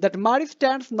that Mari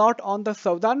stands not on the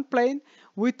southern plain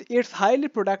with its highly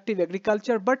productive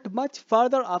agriculture but much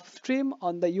further upstream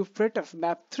on the Euphrates.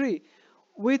 Map 3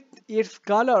 with its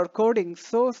color coding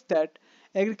shows that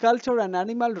agriculture and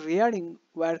animal rearing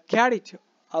were carried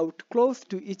out close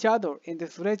to each other in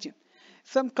this region.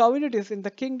 Some communities in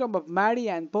the kingdom of Mari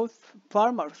and both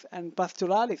farmers and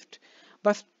pastoralists,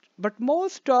 but, but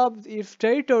most of its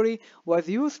territory was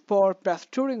used for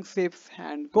pasturing sheep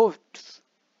and goats.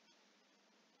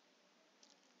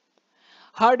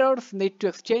 Herders need to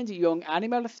exchange young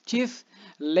animals, cheese,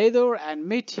 leather, and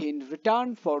meat in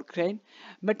return for grain,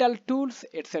 metal tools,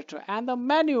 etc. And the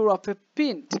manure of a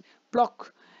pint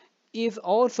flock is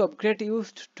also of great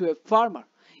use to a farmer.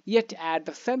 Yet at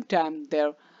the same time,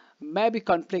 there may be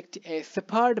conflict. A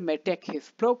shepherd may take his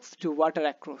flocks to water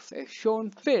across a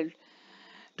shorn field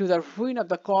to the ruin of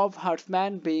the crop.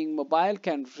 Herdsmen, being mobile,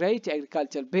 can raid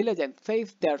agricultural village and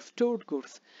seize their stored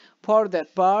goods. For their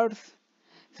birds,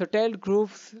 certain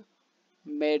groups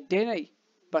may deny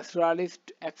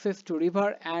pastoralists access to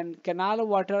river and canal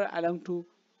water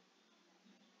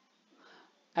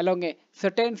along a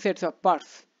certain set of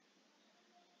parts.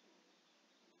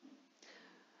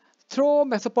 Through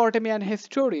Mesopotamian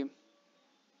history,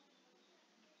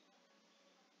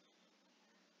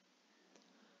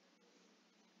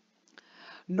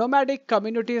 nomadic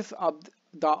communities of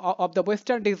the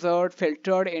western desert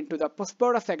filtered into the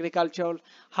prosperous agricultural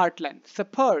heartland.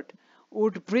 Shepherds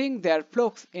would bring their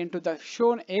flocks into the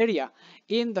shown area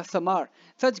in the summer.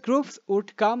 Such groups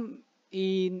would come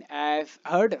in as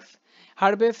herders,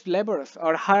 harvest laborers,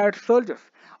 or hired soldiers,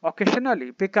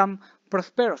 occasionally become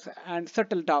prosperous and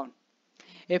settle down.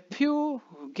 A few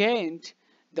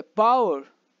the power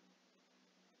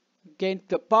gained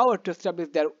the power to establish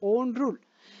their own rule.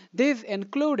 These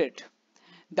included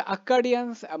the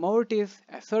Akkadians, Amorites,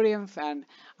 Assyrians, and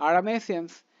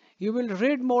Aramaians. You will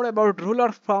read more about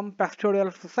rulers from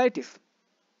pastoral societies.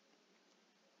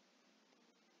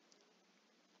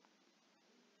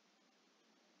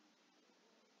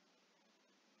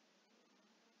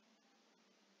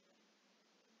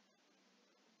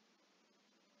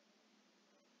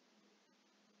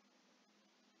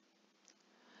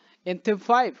 In Theme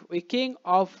 5, we king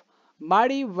of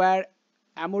Mari were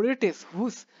Amorites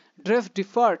whose dress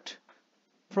differed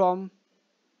from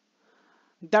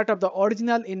that of the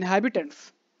original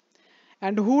inhabitants,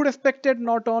 and who respected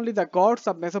not only the gods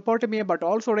of Mesopotamia but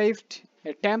also raised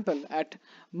a temple at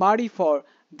Mari for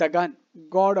Dagon,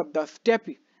 god of the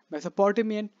steppe.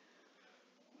 Mesopotamian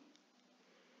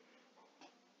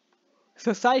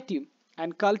society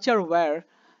and culture were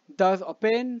thus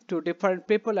open to different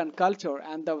people and culture,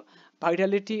 and the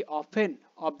vitality often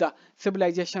of the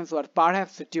civilizations were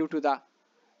perhaps due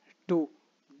to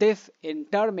this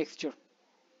intermixture.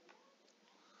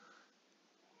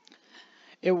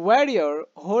 A warrior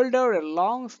holder a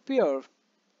long spear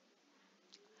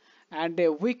and a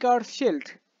wicker shield.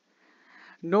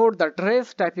 Note the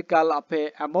dress typical of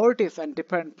a Amortis and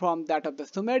different from that of the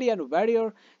Sumerian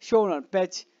warrior shown on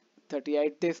page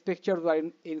 38. These pictures were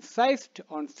incised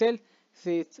on cell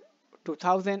since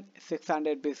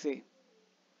 2600 BC.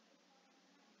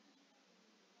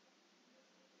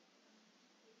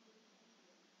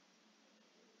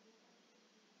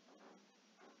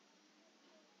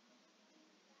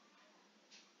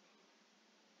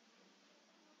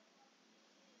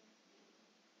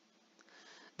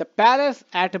 The palace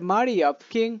at Mari of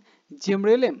King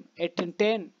Jimrilim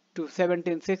 1810 to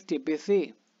 1760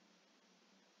 BC.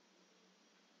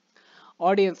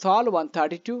 Audience Hall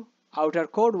 132. outer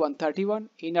core 131,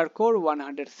 inner core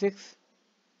 106,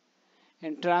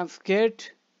 entrance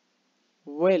gate,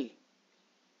 well,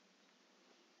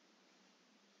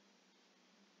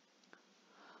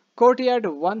 courtyard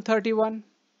 131,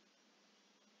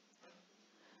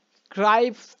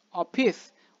 scribe's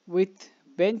office with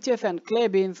benches and clay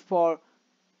bins for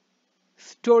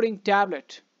storing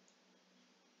tablet.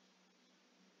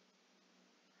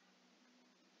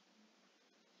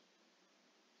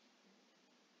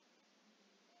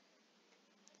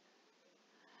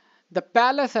 The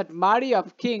palace at Mari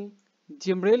of King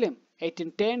Jimrilim,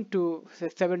 1810 to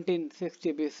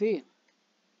 1760 BC.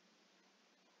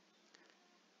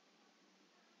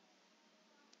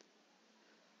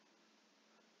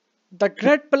 The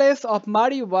great palace of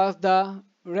Mari was the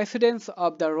residence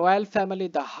of the royal family,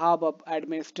 the hub of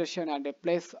administration and a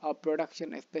place of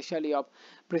production, especially of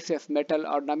precious metal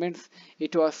ornaments.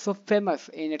 It was so famous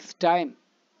in its time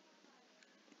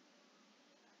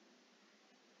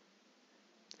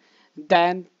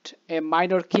that a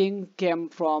minor king came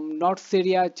from North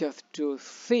Syria just to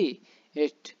see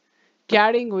it,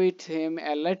 carrying with him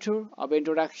a letter of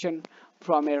introduction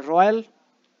from a royal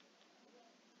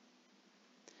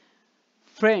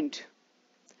friend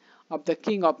of the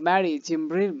king of Mari,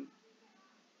 Jimrim.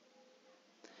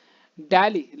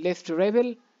 Daily lists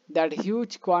reveal that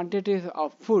huge quantities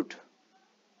of food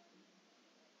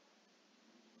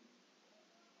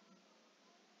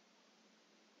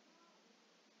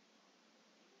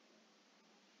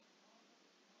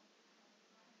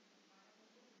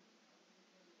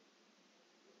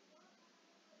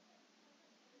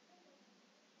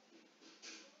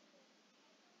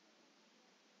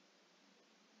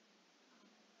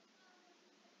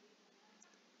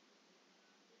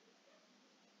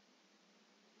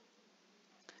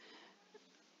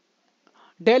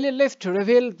Daily lists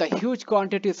reveal the huge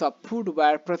quantities of food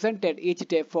were presented each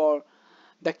day for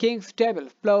the king's table: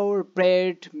 flour,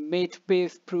 bread, meat,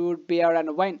 fish, fruit, beer,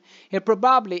 and wine. He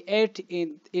probably ate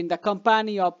in the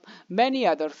company of many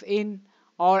others in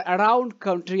or around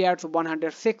country at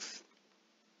 106.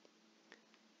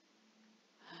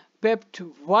 Pepped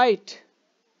white.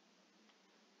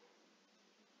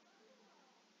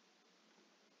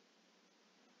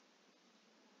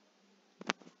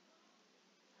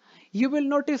 You will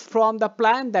notice from the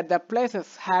plan that the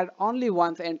places had only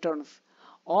one entrance.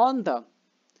 On the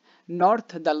north,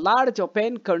 the large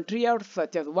open courtyards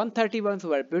such as 131s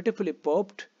were beautifully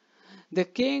paved. The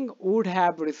king would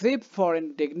have received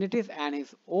foreign dignities and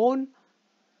his own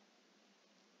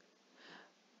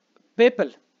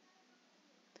people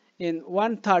in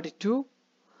 132,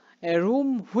 a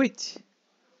room which,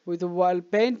 with wall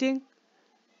painting,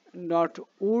 not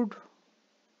wood,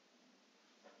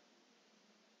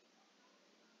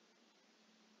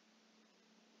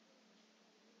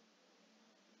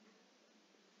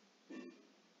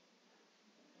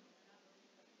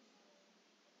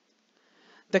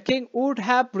 the king would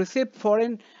have received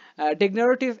foreign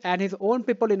dignitaries and his own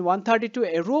people in 132,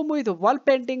 a room with wall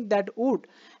painting that would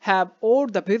have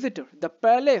awed the visitor. The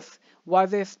palace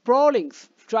was a sprawling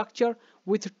structure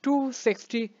with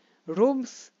 260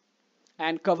 rooms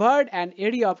and covered an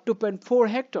area of 2.4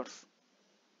 hectares.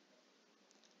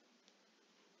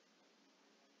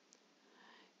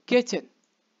 Kitchen,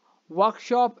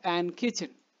 workshop and kitchen,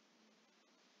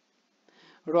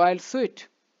 royal suite,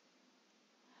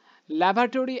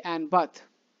 lavatory and bath.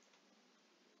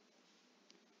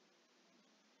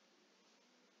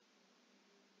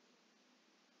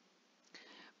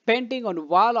 Painting on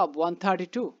wall of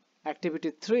 132.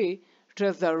 Activity 3.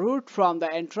 Trace the route from the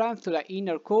entrance to the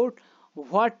inner court.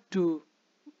 What do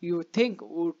you think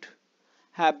would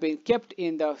have been kept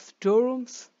in the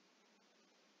storerooms?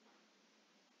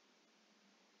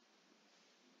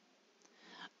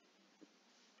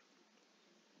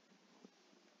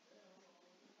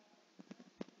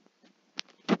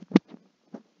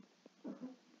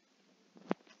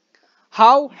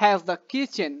 How has the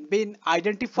kitchen been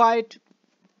identified?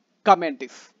 Comment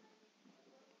this.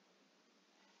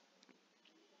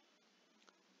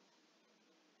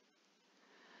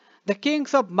 The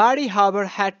kings of Mari, however,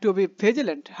 had to be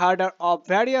vigilant. Herders of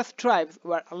various tribes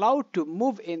were allowed to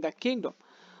move in the kingdom,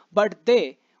 but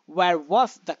they were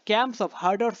worse. The camps of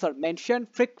herders are mentioned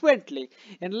frequently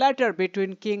in letters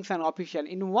between kings and officials.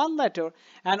 In one letter,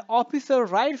 an officer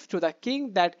writes to the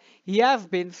king that he has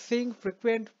been seeing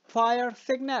frequent fire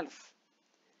signals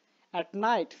at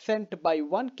night sent by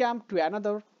one camp to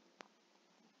another,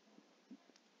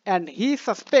 and he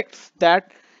suspects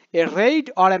that a raid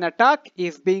or an attack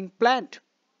is being planned.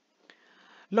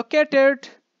 Located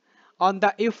on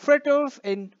the Euphrates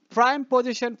in prime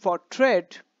position for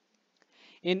trade,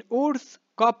 in Ur's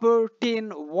copper,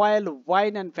 tin, oil,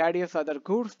 wine, and various other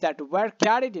goods that were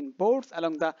carried in boats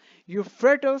along the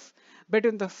Euphrates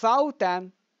between the south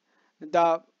and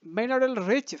the mineral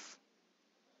riches.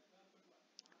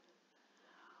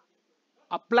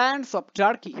 Uplands of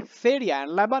Turkey, Syria,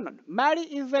 and Lebanon. Mari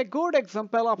is a good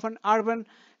example of an urban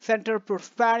center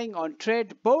prospering on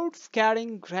trade. Boats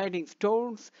carrying grinding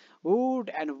stones,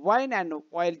 wood, and wine and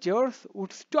oil jars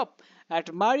would stop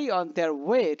at Mari on their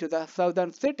way to the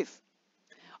southern cities.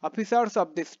 Officers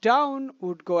of this town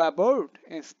would go aboard,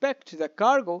 inspect the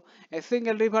cargo. A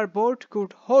single river boat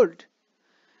could hold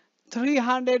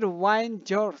 300 wine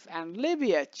jars and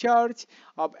levy a charge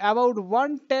of about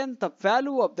one-tenth the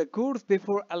value of the goods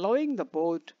before allowing the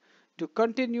boat to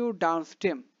continue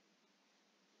downstream.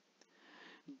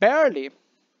 Barely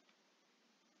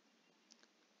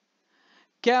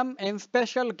came in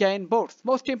special gain boats.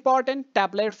 Most important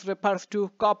tablets refers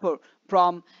to copper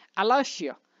from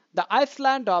Alasia, the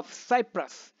island of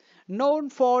Cyprus, known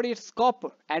for its copper,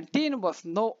 and tin was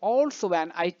now also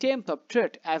an item of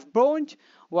trade, as bronze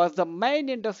was the main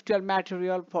industrial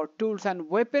material for tools and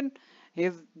weapons.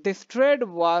 This trade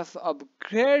was of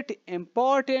great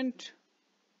importance.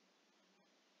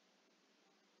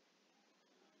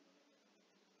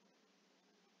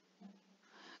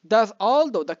 Thus,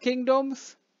 although the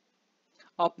kingdoms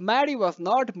of Mary was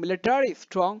not militarily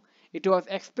strong, it was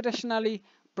exceptionally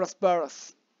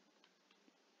prosperous.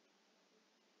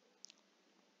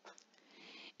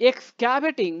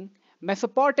 Excavating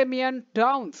Mesopotamian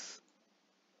towns.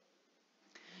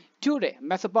 Today,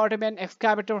 Mesopotamian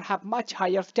excavators have much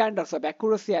higher standards of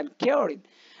accuracy and care in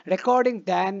recording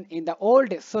than in the old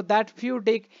days, so that few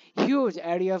dig huge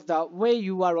areas the way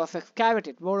UR was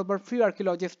excavated. Moreover, few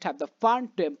archaeologists have the fund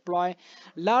to employ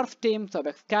large teams of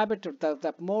excavators, thus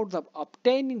the modes of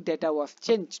obtaining data was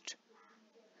changed.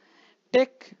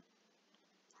 Take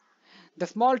the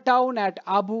small town at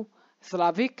Abu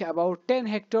Slavik, about 10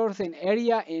 hectares in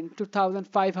area in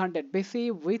 2500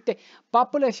 BC, with a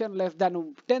population less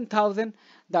than 10,000.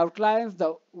 The outlines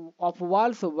of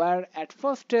walls were at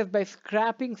first traced by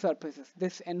scraping surfaces.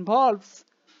 This involves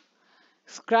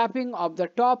scraping of the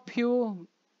top few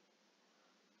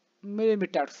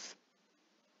millimeters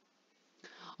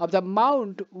of the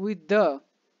mound with the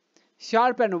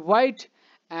sharp and wide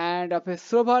end of a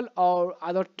shovel or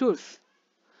other tools.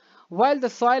 While the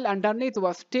soil underneath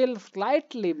was still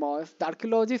slightly moist, the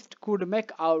archaeologists could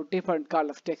make out different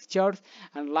colors, textures,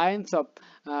 and lines of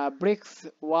bricks,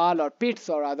 wall, or pits,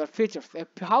 or other features. If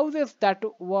houses that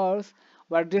were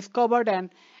discovered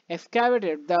and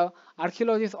excavated, the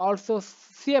archaeologists also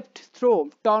sift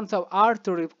through tons of earth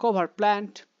to recover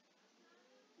plant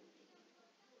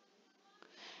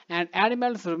and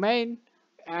animals remain,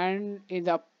 and in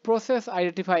the process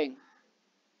identifying.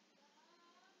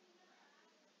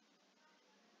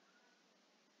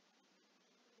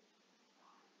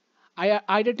 I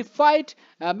identified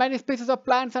many species of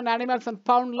plants and animals and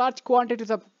found large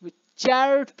quantities of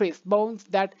charred fish bones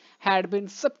that had been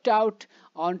shipped out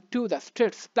onto the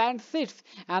streets. Plant seeds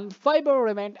and fiber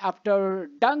remained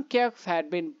after dung cakes had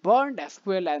been burned as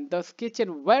fuel, and thus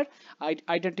kitchens were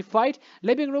identified.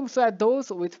 Living rooms were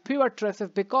those with fewer traces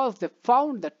because they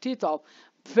found the teeth of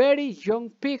very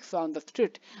young pigs on the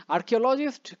street.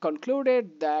 Archaeologists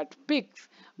concluded that pigs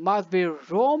must be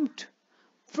roamed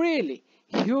freely.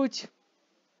 Huge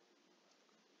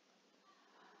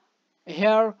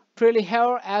freely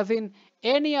here as in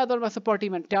any other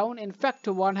Mesopotamian town. In fact,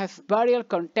 one has burial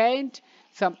contained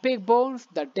some pig bones.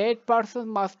 The dead person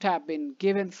must have been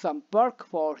given some bark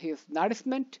for his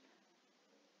nourishment.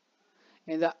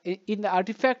 In the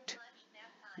artifact,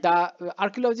 the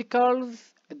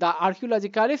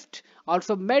archaeologists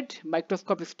also made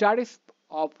microscopic studies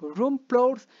of room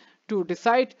floors to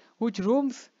decide which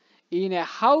rooms in a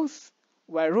house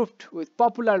were roofed with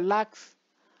popular logs,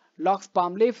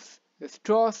 palm leaves,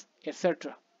 straws,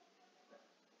 etc.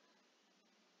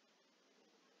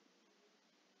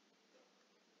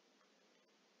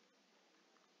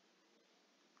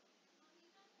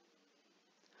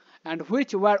 and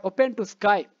which were open to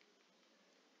sky.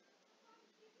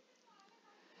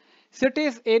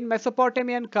 Cities in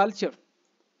Mesopotamian culture.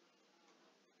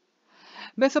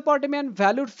 Mesopotamian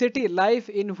valued city life,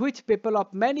 in which people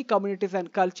of many communities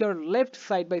and cultures lived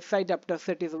side by side after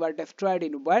cities were destroyed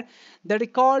in war. They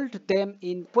recalled them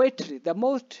in poetry. The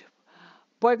most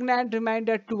poignant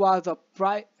reminder to us of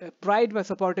pride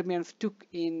Mesopotamians took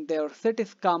in their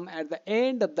cities come at the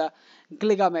end of the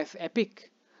Gilgamesh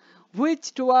epic,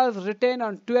 which was written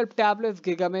on 12 tablets.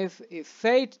 Gilgamesh is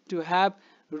said to have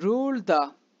ruled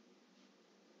the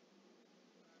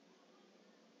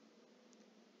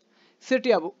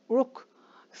city of Uruk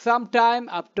Sometime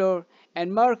after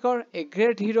Enmerker, a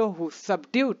great hero who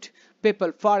subdued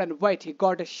people far and wide, he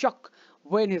got a shock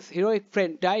when his heroic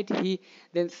friend died. He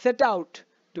then set out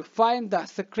to find the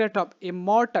secret of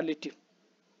immortality.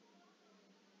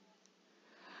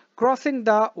 Crossing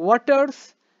the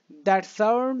waters that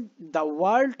surround the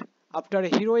world after a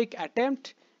heroic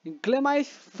attempt, Gilgamesh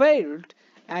failed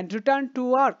and returned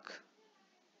to Urk.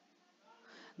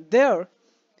 There,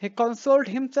 he consoled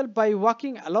himself by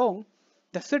walking along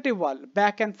the city wall.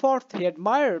 Back and forth, he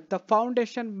admired the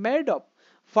foundation made of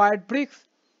fired bricks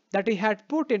that he had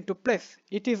put into place.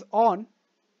 It is on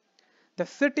the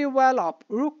city wall of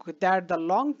Uruk that the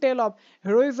long tale of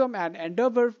heroism and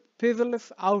endeavor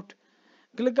fizzles out.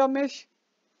 Gilgamesh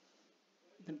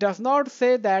does not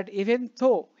say that even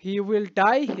though he will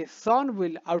die, his son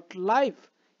will outlive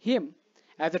him,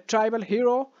 as a tribal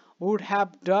hero would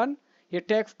have done. He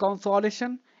takes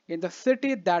consolation in the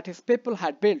city that his people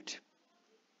had built.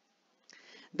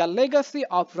 The legacy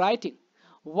of writing.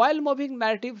 While moving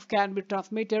narratives can be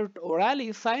transmitted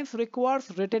orally, science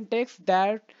requires written text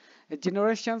that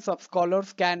generations of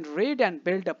scholars can read and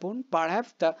build upon.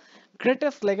 Perhaps the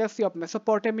greatest legacy of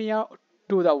Mesopotamia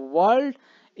to the world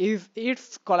is its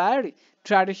scholarly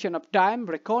tradition of time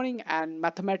reckoning and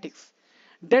mathematics.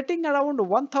 Dating around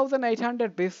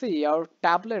 1800 BC are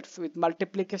tablets with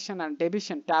multiplication and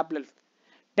division tablets,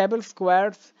 table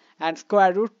squares and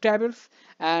square root tables,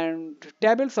 and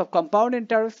tables of compound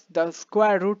interest. The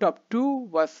square root of 2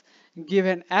 was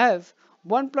given as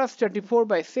 1 plus 24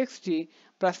 by 60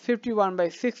 plus 51 by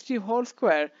 60 whole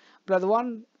square plus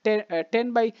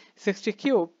 10 by 60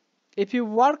 cube. If you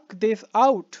work this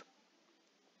out,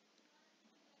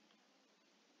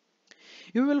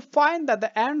 you will find that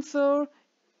the answer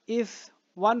is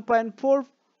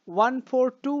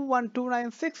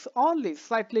 1.41421296, only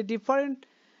slightly different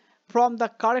from the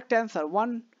correct answer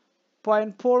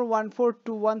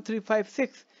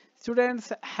 1.41421356.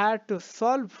 Students had to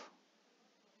solve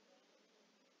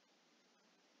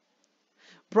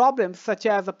problems such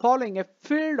as the following: a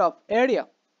field of area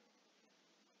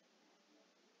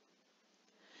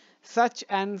such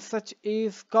and such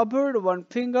is covered 1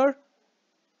 finger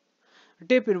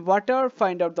deep in water.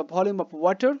 Find out the volume of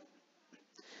water.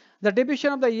 The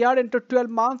division of the year into 12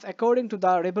 months according to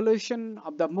the revolution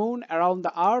of the moon around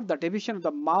the earth. The division of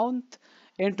the month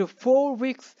into 4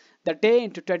 weeks. The day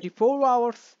into 24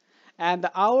 hours. And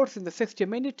the hours in the 60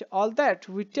 minutes. All that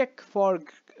we take for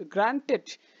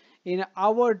granted in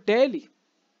our daily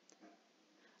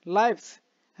lives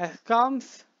has come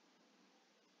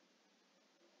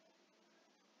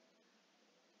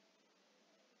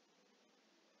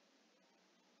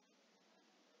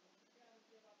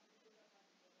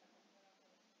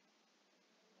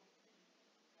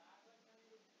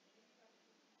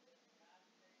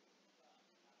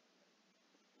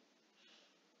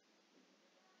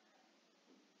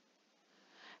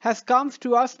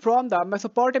to us from the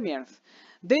Mesopotamians.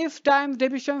 These time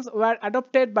divisions were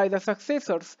adopted by the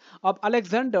successors of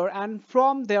Alexander and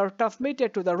from there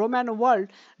transmitted to the Roman world,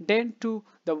 then to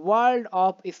the world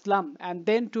of Islam, and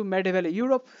then to medieval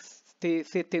Europe. See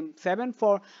theme 7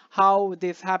 for how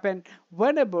this happened.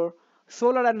 Whenever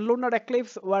solar and lunar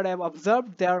eclipse were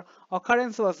observed, their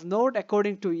occurrence was known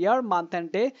according to year, month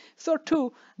and day. So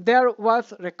too there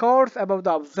was records about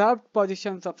the observed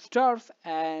positions of stars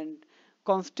and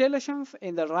constellations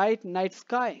in the right night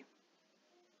sky.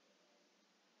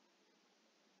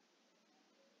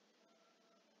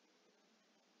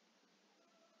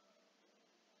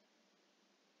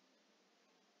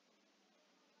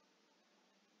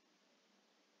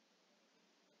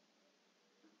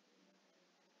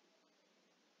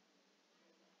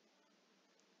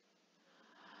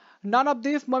 None of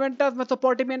these momentous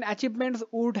Mesopotamian achievements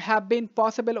would have been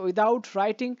possible without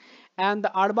writing and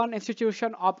the urban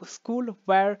institution of school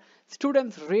where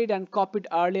students read and copied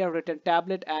earlier written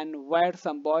tablet and where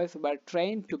some boys were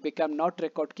trained to become not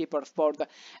record keepers for the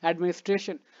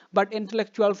administration but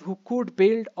intellectuals who could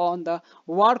build on the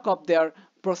work of their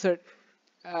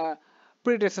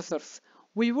predecessors.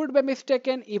 We would be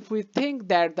mistaken if we think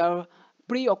that the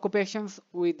preoccupations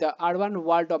with the urban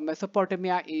world of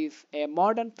Mesopotamia is a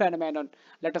modern phenomenon.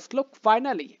 Let us look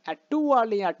finally at two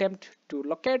early attempts to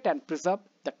locate and preserve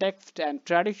the texts and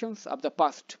traditions of the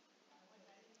past.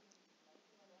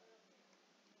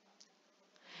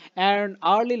 An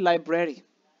early library.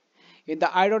 In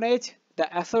the Iron Age, the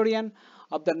Assyrian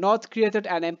of the north created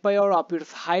an empire of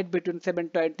its height between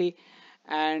 720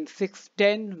 and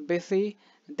 610 BC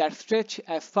that stretched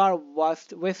as far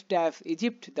west as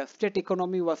Egypt. The state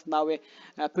economy was now a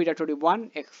predatory one,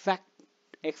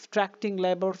 extracting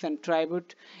labors and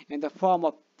tribute in the form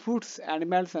of foods,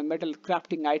 animals, and metal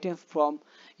crafting items from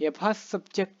a vast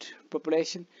subject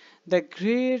population. The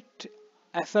great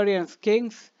Assyrian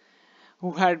kings,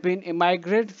 who had been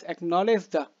immigrants,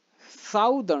 acknowledged the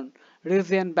southern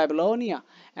region Babylonia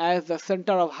as the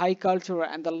center of high culture,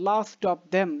 and the last of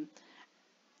them,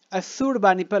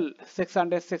 Assurbanipal,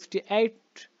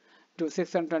 668 to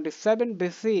 627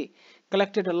 BC,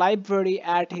 collected a library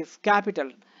at his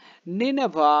capital,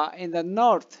 Nineveh in the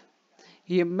north.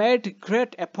 He made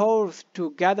great efforts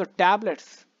to gather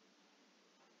tablets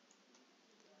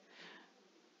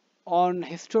on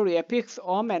history, epics,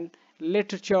 omen,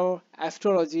 literature,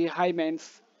 astrology,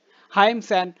 hymns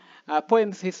and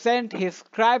poems. He sent his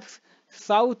scribes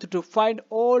south to find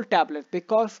old tablets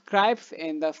because scribes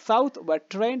in the south were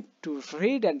trained to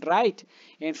read and write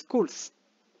in schools,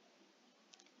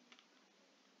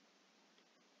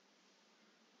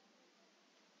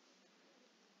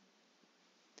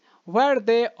 where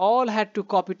they all had to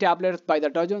copy tablets by the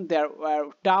dozen. There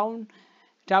were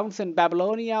towns in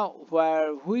Babylonia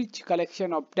where huge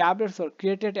collection of tablets were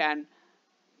created and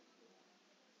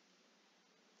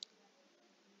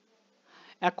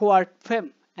acquired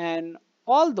fame. And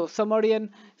although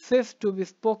Sumerian ceased to be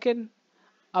spoken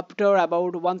after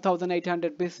about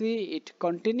 1800 BC, it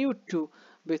continued to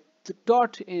be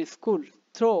taught in school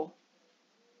through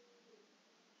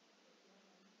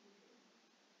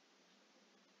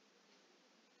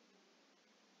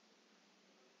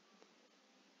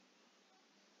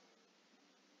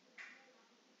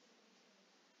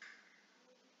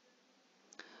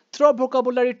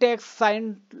vocabulary texts,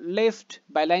 signed, list,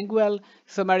 bilingual,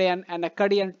 Sumerian, and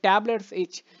Akkadian tablets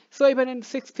each. So even in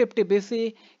 650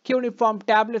 BC, cuneiform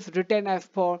tablets written as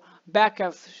far back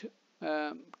as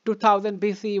 2000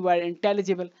 BC were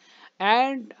intelligible,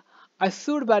 and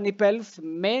Assurbanipal's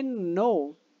men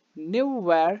knew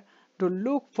where to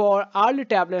look for early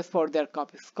tablets for their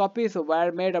copies. Copies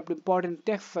were made of important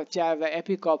texts such as the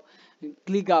Epic of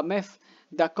Gilgamesh.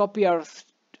 The copier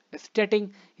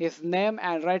stating his name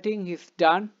and writing the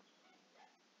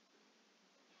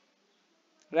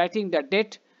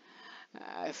date.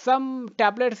 Some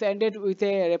tablets ended with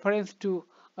a reference to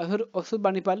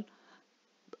Assurbanipal,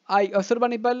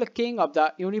 Assurbanipal, king of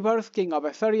the universe, king of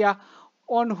Assyria,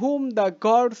 on whom the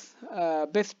gods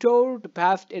bestowed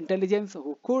vast intelligence,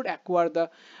 who could acquire the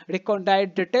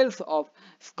recondite details of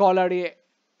scholarly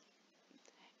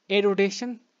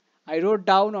erudition. I wrote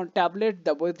down on tablet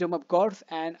the wisdom of gods,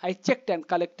 and I checked and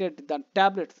collected the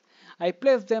tablets. I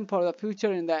placed them for the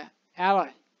future in the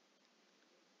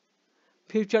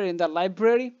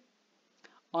library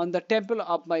on the temple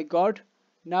of my god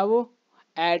Nabu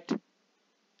at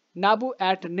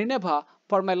Nineveh,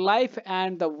 for my life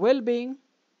and the well-being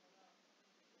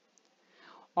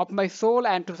of my soul,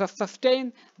 and to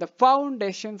sustain the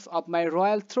foundations of my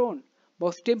royal throne.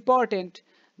 Most important,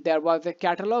 there was a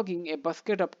cataloging. A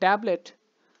basket of tablet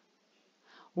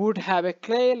would have a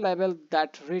clay label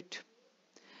that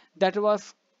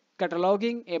was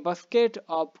cataloging. A basket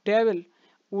of table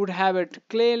would have a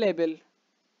clay label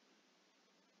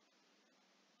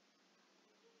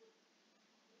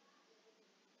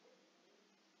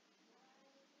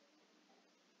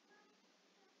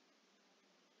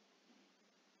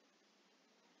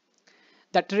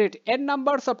that read n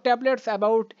numbers of tablets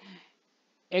about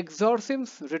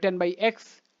exorcisms written by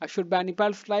X.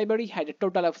 Ashurbanipal's library had a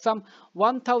total of some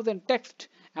 1000 texts,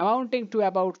 amounting to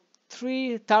about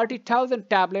 30,000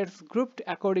 tablets grouped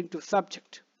according to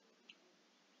subject.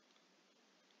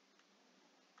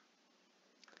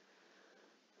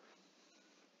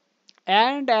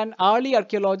 And an early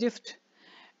archaeologist,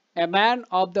 a man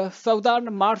of the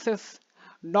southern marshes,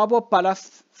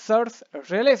 Nabopolassar,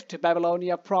 released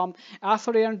Babylonia from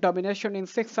Assyrian domination in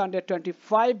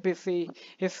 625 BC.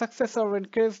 His successor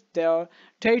increased their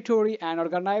territory and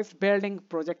organized building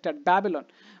project at Babylon.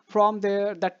 From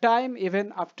that time,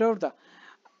 even after the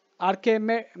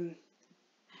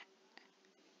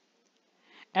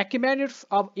Achaemenids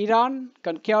of Iran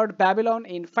conquered Babylon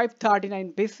in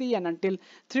 539 BC and until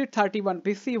 331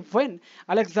 BC, when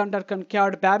Alexander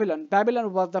conquered Babylon.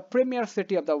 Babylon was the premier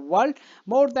city of the world,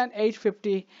 more than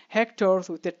 850 hectares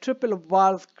with a triple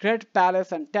walls, great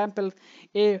palace and temples,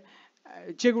 a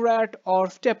ziggurat or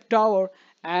step tower,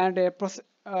 and a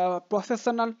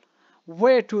processional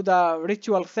way to the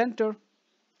ritual center.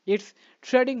 Its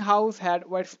trading house had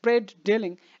widespread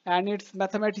dealing, and its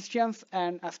mathematicians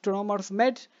and astronomers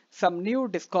made some new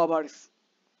discoveries.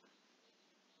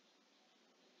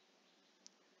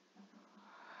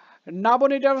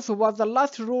 Nabonidus was the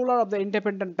last ruler of the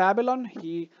independent Babylon.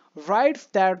 He writes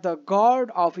that the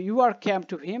god of Ur came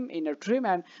to him in a dream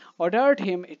and ordered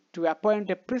him to appoint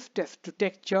a priestess to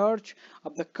take charge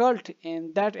of the cult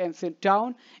in that ancient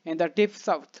town in the deep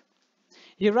south.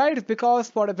 He writes because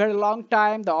for a very long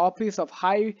time the office of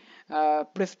high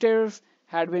priestess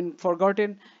had been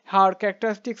forgotten. Her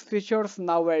characteristic features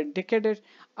now were indicated.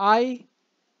 I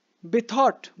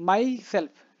bethought myself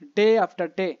day after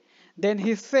day. Then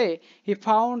he say he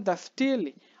found the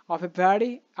stele of a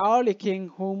very early king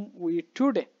whom we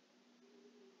today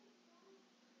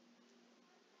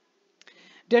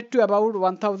date to about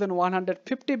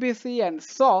 1150 BC and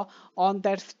saw on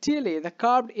that stele the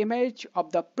carved image of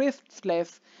the priest's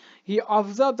place. He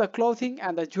observed the clothing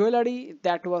and the jewelry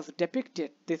that was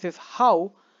depicted. This is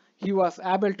how he was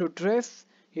able to dress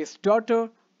his daughter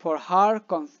for her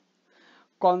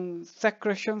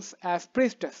consecrations as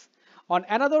priestess. On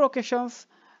another occasion,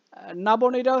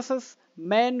 Nabonidus'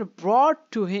 men brought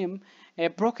to him a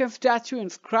broken statue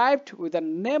inscribed with the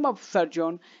name of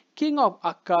Sargon, king of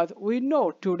Akkad. We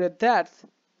know today that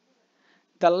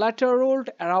the latter ruled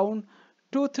around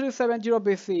 2370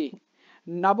 BCE.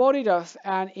 Nabonidus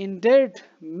and indeed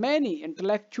many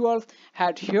intellectuals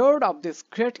had heard of this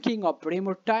great king of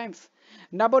remote times.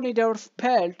 Nabonidus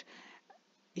felt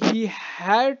he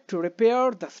had to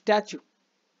repair the statue.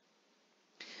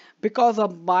 Because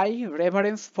of my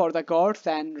reverence for the gods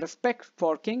and respect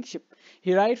for kingship,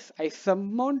 he writes, I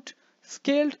summoned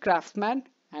skilled craftsmen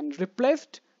and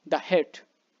replaced the head.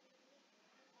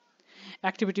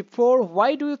 Activity 4.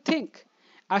 Why do you think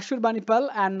Ashurbanipal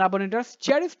and Nabonidus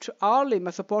cherished early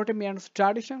Mesopotamian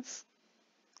traditions?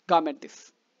 Comment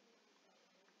this.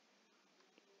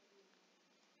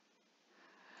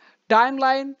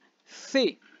 Timeline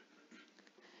C.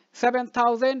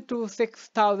 7000 to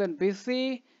 6000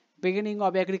 BC, beginning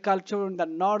of agriculture in the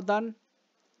northern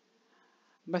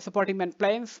Mesopotamian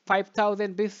plains.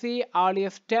 5000 BC,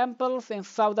 earliest temples in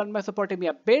southern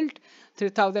Mesopotamia built.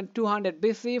 3200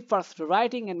 BC, first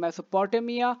writing in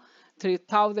Mesopotamia.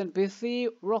 3000 BC,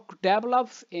 rock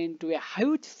develops into a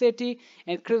huge city,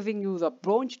 increasing use of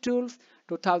bronze tools.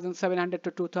 2700 to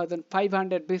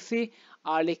 2500 BC,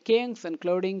 early kings,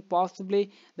 including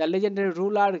possibly the legendary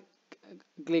ruler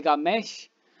Gilgamesh.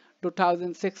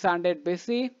 2600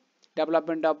 BC,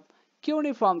 development of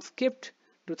cuneiform script.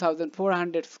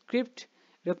 2400 script,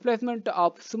 replacement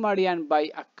of Sumerian by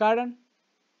Akkadian.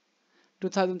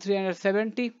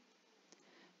 2370,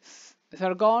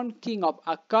 Sargon, king of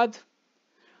Akkad.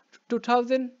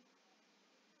 2000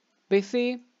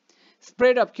 BC,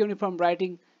 spread of cuneiform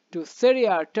writing to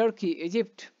Syria, Turkey,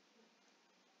 Egypt.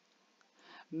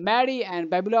 Mary and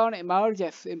Babylon emerge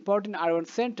as important urban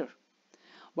center.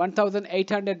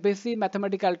 1800 BC,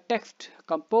 mathematical text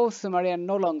composed, Sumerian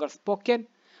no longer spoken.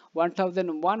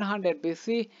 1100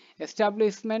 BC,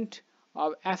 establishment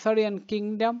of Assyrian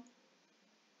kingdom.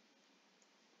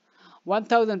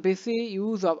 1000 BC,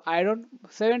 use of iron.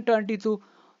 720 to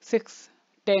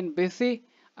 610 BC,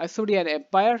 Assyrian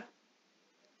Empire.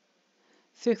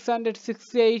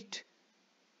 668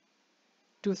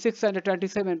 to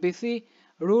 627 BC,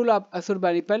 rule of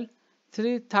Ashurbanipal.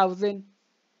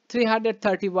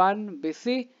 331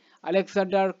 BC,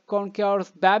 Alexander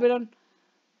conquers Babylon.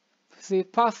 See,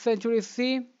 1st century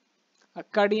C,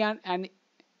 Akkadian and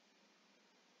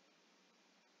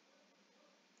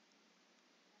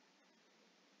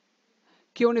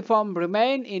cuneiform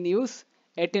remain in use.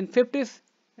 1850s,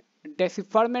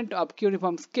 decipherment of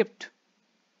cuneiform script.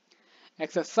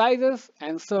 Exercises,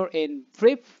 answer in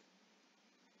brief,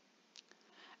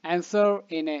 answer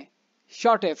in a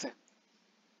short essay.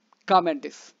 Comment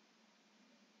this.